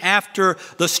coming after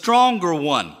the stronger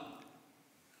one.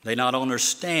 They not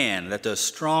understand that the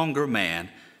stronger man,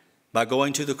 by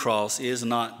going to the cross, is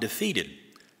not defeated,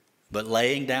 but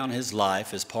laying down his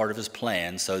life as part of his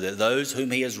plan, so that those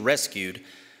whom he has rescued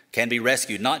can be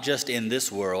rescued, not just in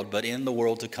this world, but in the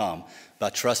world to come, by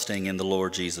trusting in the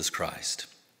Lord Jesus Christ.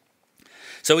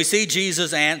 So we see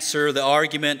Jesus answer the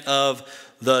argument of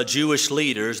the Jewish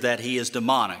leaders that he is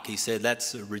demonic. He said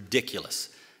that's ridiculous.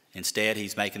 Instead,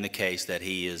 he's making the case that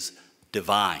he is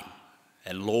divine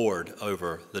and Lord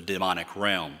over the demonic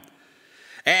realm.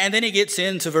 And then he gets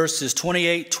into verses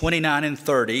 28, 29, and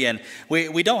 30. And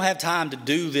we don't have time to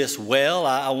do this well.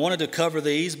 I wanted to cover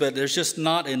these, but there's just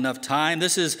not enough time.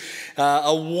 This is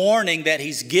a warning that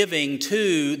he's giving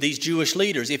to these Jewish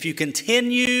leaders. If you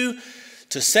continue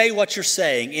to say what you're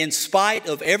saying, in spite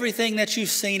of everything that you've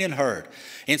seen and heard,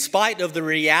 in spite of the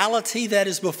reality that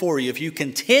is before you, if you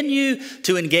continue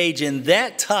to engage in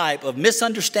that type of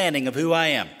misunderstanding of who I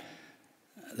am,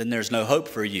 then there's no hope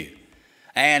for you.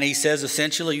 And he says,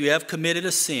 essentially, you have committed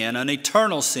a sin, an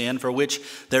eternal sin for which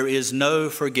there is no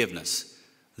forgiveness.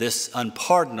 This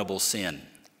unpardonable sin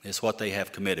is what they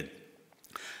have committed.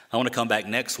 I want to come back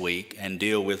next week and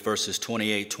deal with verses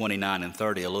 28, 29, and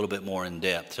 30 a little bit more in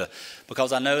depth.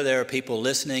 Because I know there are people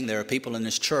listening, there are people in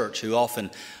this church who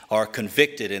often are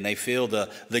convicted and they feel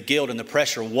the guilt and the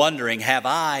pressure, wondering, have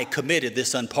I committed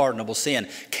this unpardonable sin?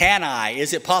 Can I?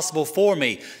 Is it possible for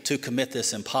me to commit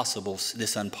this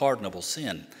unpardonable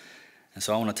sin? And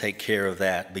so I want to take care of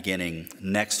that beginning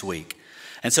next week.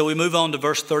 And so we move on to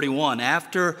verse 31.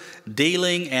 After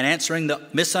dealing and answering the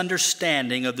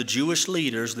misunderstanding of the Jewish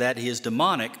leaders that he is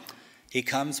demonic, he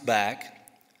comes back,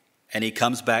 and he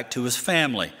comes back to his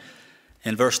family.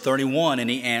 In verse 31, and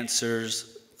he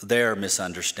answers their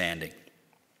misunderstanding.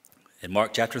 In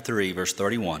Mark chapter 3, verse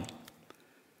 31,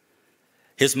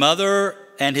 his mother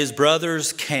and his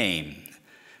brothers came,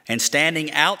 and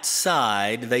standing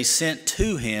outside, they sent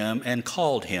to him and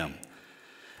called him.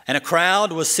 And a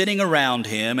crowd was sitting around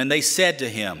him, and they said to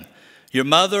him, Your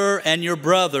mother and your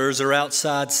brothers are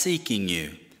outside seeking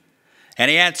you." And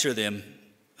he answered them,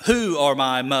 "Who are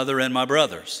my mother and my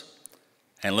brothers?"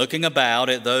 And looking about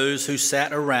at those who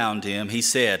sat around him, he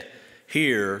said,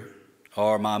 "Here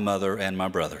are my mother and my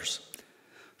brothers.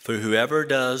 For whoever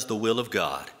does the will of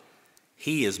God,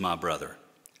 he is my brother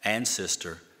and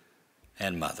sister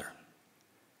and mother."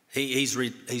 He's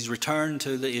returned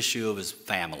to the issue of his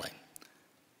family.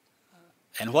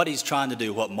 And what he's trying to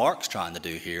do, what Mark's trying to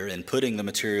do here in putting the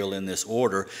material in this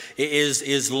order,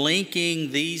 is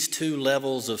linking these two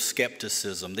levels of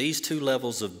skepticism, these two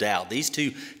levels of doubt, these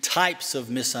two types of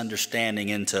misunderstanding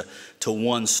into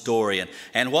one story.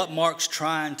 And what Mark's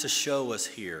trying to show us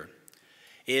here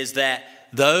is that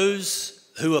those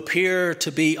who appear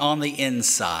to be on the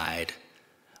inside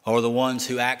are the ones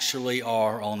who actually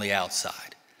are on the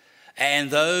outside.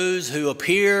 And those who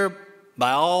appear,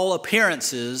 by all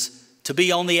appearances, to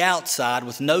be on the outside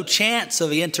with no chance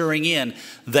of entering in,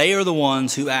 they are the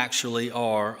ones who actually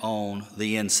are on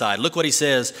the inside. Look what he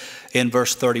says in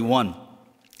verse 31.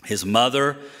 His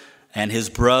mother and his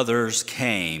brothers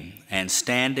came, and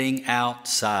standing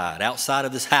outside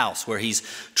of this house where he's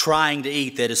trying to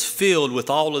eat, that is filled with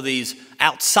all of these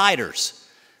outsiders,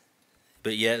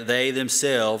 but yet they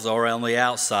themselves are on the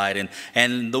outside.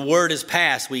 And the word is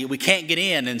passed. We can't get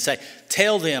in and say,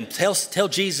 tell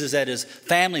Jesus that his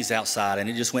family's outside. And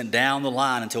it just went down the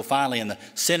line until finally in the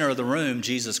center of the room,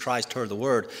 Jesus Christ heard the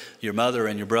word, "Your mother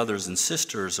and your brothers and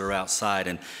sisters are outside."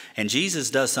 And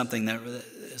Jesus does something that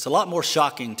is a lot more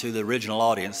shocking to the original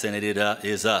audience than it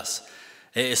is us.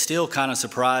 It's still kind of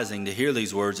surprising to hear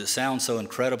these words. It sounds so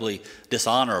incredibly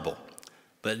dishonorable.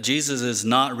 But Jesus is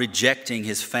not rejecting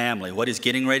his family. What he's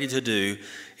getting ready to do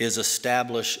is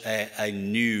establish a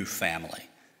new family,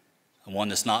 one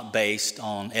that's not based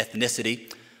on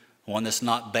ethnicity, one that's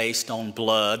not based on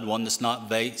blood, one that's not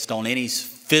based on any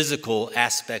physical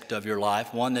aspect of your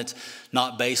life, one that's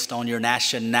not based on your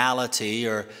nationality,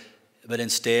 but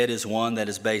instead is one that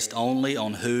is based only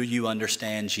on who you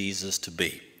understand Jesus to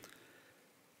be.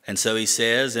 And so he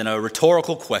says in a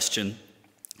rhetorical question,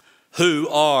 "Who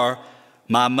are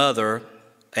my mother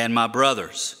and my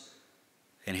brothers?"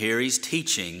 And here he's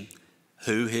teaching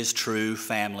who his true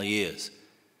family is.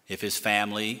 If his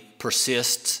family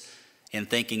persists in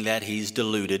thinking that he's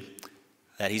deluded,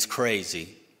 that he's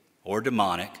crazy or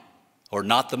demonic or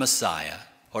not the Messiah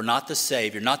or not the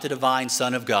Savior, not the divine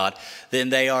Son of God, then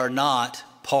they are not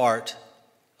part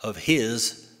of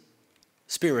his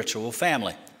spiritual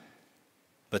family.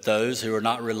 But those who are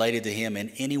not related to him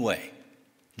in any way,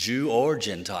 Jew or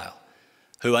Gentile,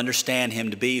 who understand him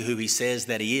to be who he says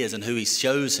that he is and who he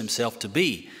shows himself to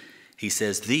be, he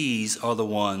says, these are the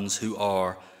ones who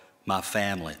are my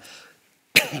family.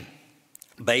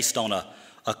 Based on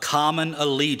a common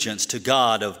allegiance to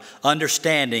God of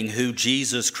understanding who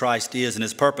Jesus Christ is and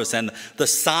his purpose. And the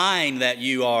sign that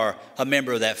you are a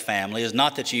member of that family is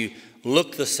not that you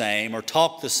look the same or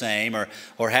talk the same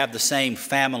or have the same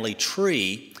family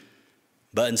tree,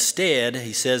 but instead,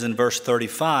 he says in verse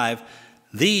 35,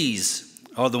 these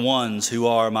are the ones who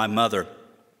are my mother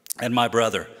and my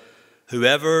brother.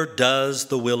 Whoever does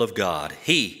the will of God,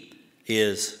 he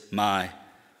is my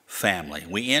family.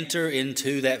 We enter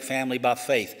into that family by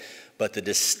faith, but the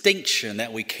distinction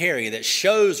that we carry that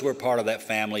shows we're part of that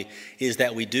family is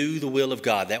that we do the will of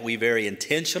God, that we very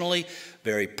intentionally,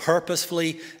 very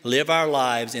purposefully live our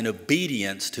lives in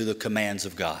obedience to the commands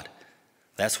of God.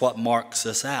 That's what marks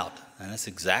us out, and that's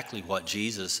exactly what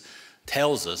Jesus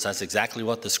tells us. That's exactly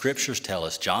what the scriptures tell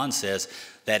us. John says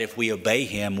that if we obey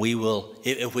him,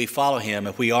 if we follow him,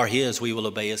 if we are his, we will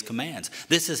obey his commands.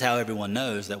 This is how everyone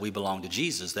knows that we belong to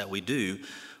Jesus, that we do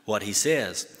what he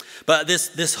says. But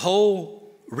this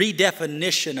whole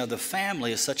redefinition of the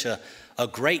family is such a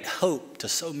great hope to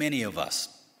so many of us.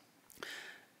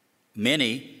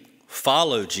 Many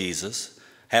follow Jesus,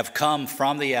 have come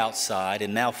from the outside,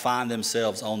 and now find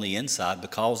themselves on the inside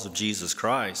because of Jesus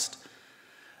Christ.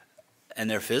 And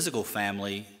their physical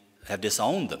family have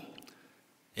disowned them.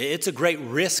 It's a great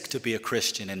risk to be a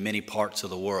Christian in many parts of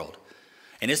the world.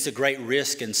 And it's a great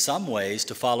risk in some ways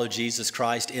to follow Jesus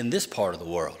Christ in this part of the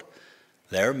world.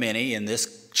 There are many in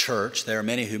this church, there are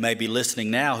many who may be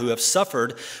listening now who have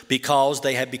suffered because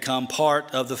they have become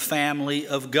part of the family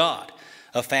of God,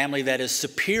 a family that is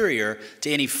superior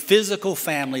to any physical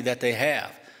family that they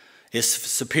have. It's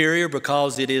superior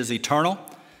because it is eternal,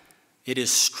 it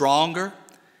is stronger,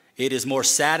 it is more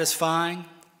satisfying,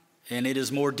 and it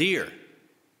is more dear.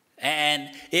 And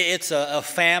it's a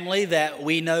family that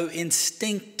we know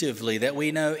instinctively, that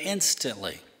we know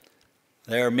instantly.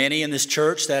 There are many in this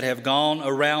church that have gone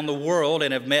around the world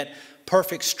and have met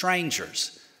perfect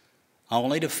strangers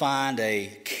only to find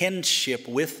a kinship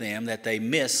with them that they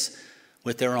miss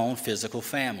with their own physical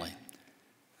family.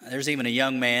 There's even a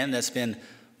young man that's been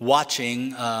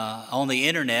watching on the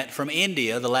internet from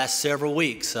India the last several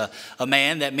weeks, a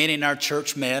man that many in our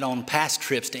church met on past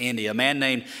trips to India, a man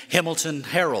named Hamilton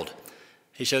Harold.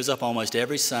 He shows up almost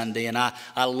every Sunday, and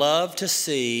I love to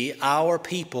see our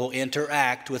people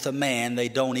interact with a man they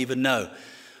don't even know.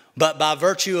 But by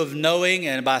virtue of knowing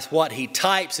and by what he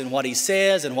types and what he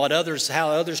says and how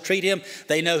others treat him,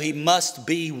 they know he must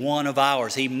be one of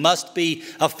ours. He must be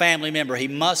a family member. He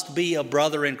must be a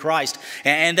brother in Christ.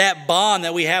 And that bond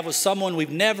that we have with someone we've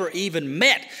never even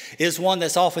met is one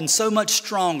that's often so much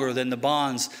stronger than the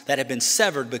bonds that have been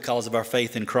severed because of our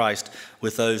faith in Christ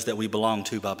with those that we belong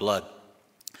to by blood.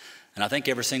 And I think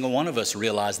every single one of us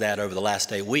realized that over the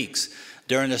last 8 weeks.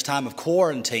 During this time of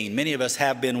quarantine, many of us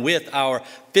have been with our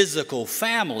physical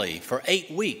family for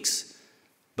 8 weeks,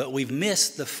 but we've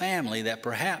missed the family that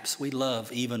perhaps we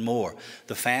love even more.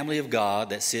 The family of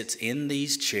God that sits in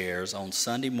these chairs on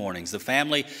Sunday mornings. The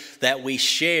family that we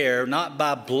share not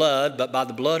by blood, but by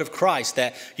the blood of Christ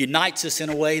that unites us in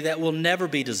a way that will never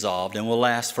be dissolved and will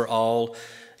last for all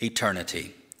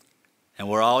eternity. And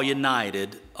we're all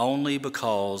united only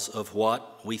because of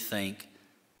what we think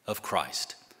of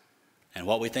Christ. And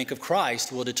what we think of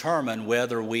Christ will determine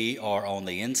whether we are on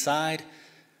the inside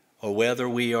or whether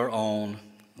we are on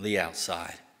the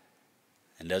outside.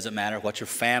 It doesn't matter what your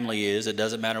family is. It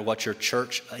doesn't matter what your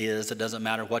church is. It doesn't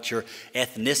matter what your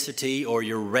ethnicity or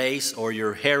your race or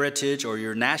your heritage or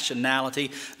your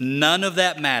nationality. None of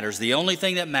that matters. The only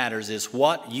thing that matters is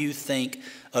what you think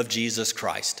of Jesus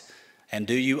Christ. And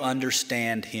do you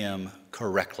understand him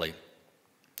correctly?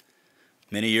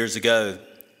 Many years ago,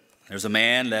 there's a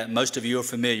man that most of you are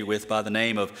familiar with by the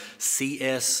name of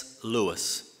C.S.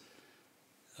 Lewis.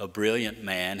 A brilliant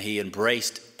man. He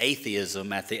embraced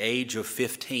atheism at the age of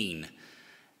 15.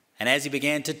 And as he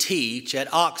began to teach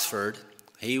at Oxford,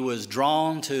 he was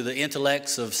drawn to the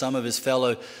intellects of some of his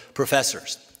fellow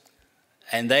professors.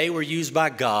 And they were used by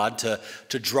God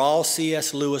to draw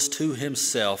C.S. Lewis to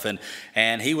himself.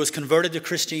 And he was converted to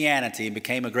Christianity and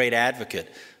became a great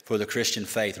advocate for the Christian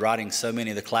faith, writing so many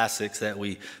of the classics that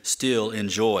we still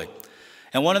enjoy.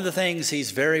 And one of the things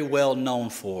he's very well known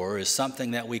for is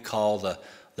something that we call the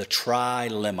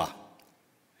trilemma.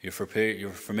 You're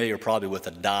familiar probably with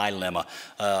a dilemma,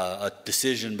 a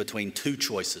decision between two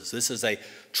choices. This is a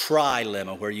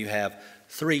trilemma where you have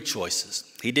three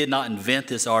choices. He did not invent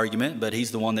this argument, but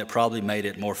he's the one that probably made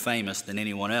it more famous than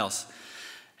anyone else.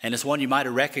 And it's one you might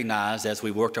have recognized as we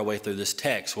worked our way through this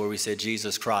text where we said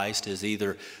Jesus Christ is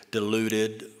either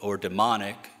deluded or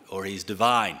demonic or he's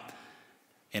divine.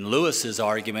 In Lewis's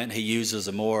argument, he uses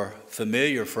a more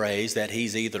familiar phrase that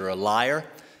he's either a liar,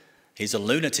 he's a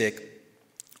lunatic,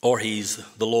 or he's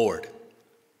the Lord.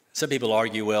 Some people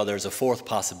argue, well, there's a fourth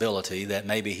possibility that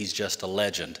maybe he's just a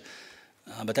legend.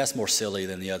 But that's more silly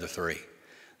than the other three.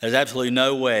 There's absolutely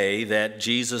no way that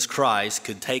Jesus Christ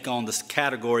could take on this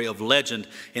category of legend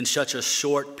in such a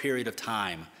short period of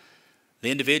time. The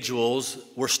individuals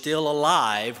were still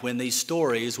alive when these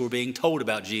stories were being told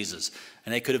about Jesus,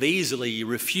 and they could have easily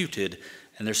refuted,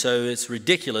 and so it's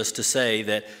ridiculous to say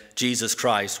that Jesus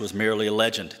Christ was merely a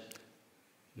legend.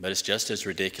 But it's just as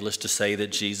ridiculous to say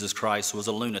that Jesus Christ was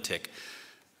a lunatic.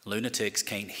 Lunatics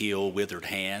can't heal withered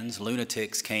hands.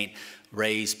 Lunatics can't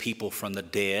raise people from the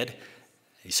dead.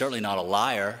 He's certainly not a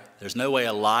liar. There's no way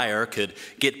a liar could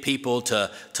get people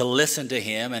to listen to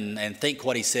him and think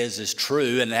what he says is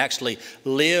true and actually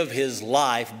live his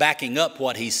life backing up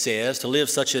what he says, to live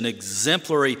such an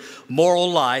exemplary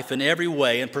moral life in every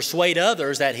way and persuade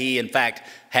others that he, in fact,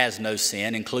 has no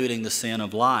sin, including the sin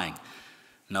of lying.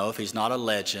 No, if he's not a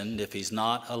legend, if he's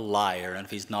not a liar, and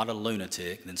if he's not a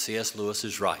lunatic, then C.S. Lewis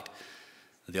is right.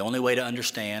 The only way to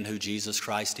understand who Jesus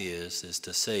Christ is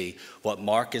to see what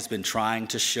Mark has been trying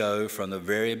to show from the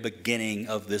very beginning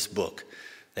of this book,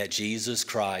 that Jesus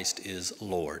Christ is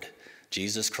Lord.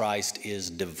 Jesus Christ is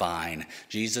divine.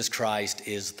 Jesus Christ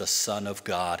is the Son of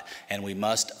God, and we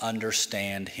must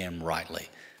understand him rightly.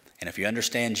 And if you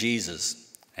understand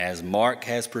Jesus, as Mark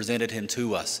has presented him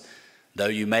to us, though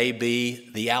you may be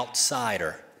the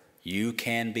outsider, you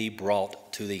can be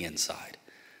brought to the inside.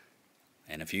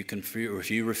 And if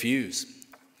you refuse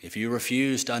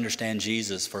to understand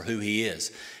Jesus for who he is,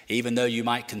 even though you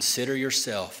might consider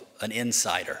yourself an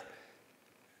insider,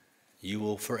 you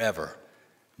will forever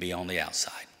be on the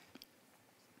outside.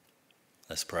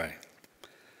 Let's pray.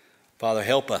 Father,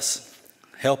 help us.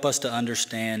 Help us to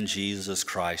understand Jesus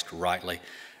Christ rightly.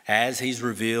 as he's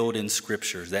revealed in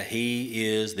Scriptures, that he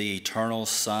is the eternal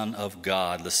Son of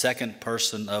God, the second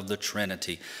person of the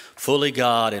Trinity, fully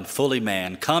God and fully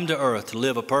man, come to earth to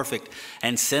live a perfect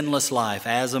and sinless life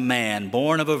as a man,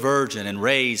 born of a virgin and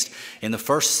raised in the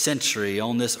first century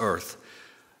on this earth,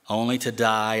 only to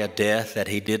die a death that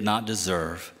he did not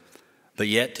deserve, but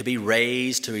yet to be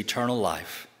raised to eternal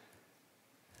life,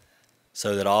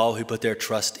 so that all who put their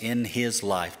trust in his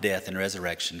life, death, and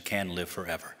resurrection can live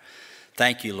forever.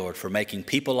 Thank you, Lord, for making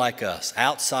people like us,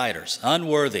 outsiders,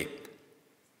 unworthy,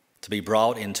 to be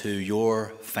brought into your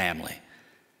family.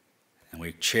 And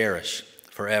we cherish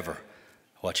forever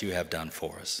what you have done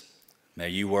for us. May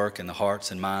you work in the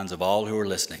hearts and minds of all who are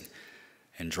listening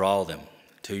and draw them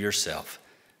to yourself,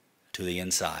 to the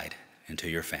inside, and to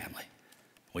your family.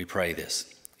 We pray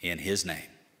this in his name.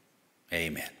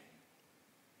 Amen.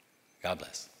 God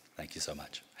bless. Thank you so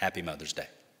much. Happy Mother's Day.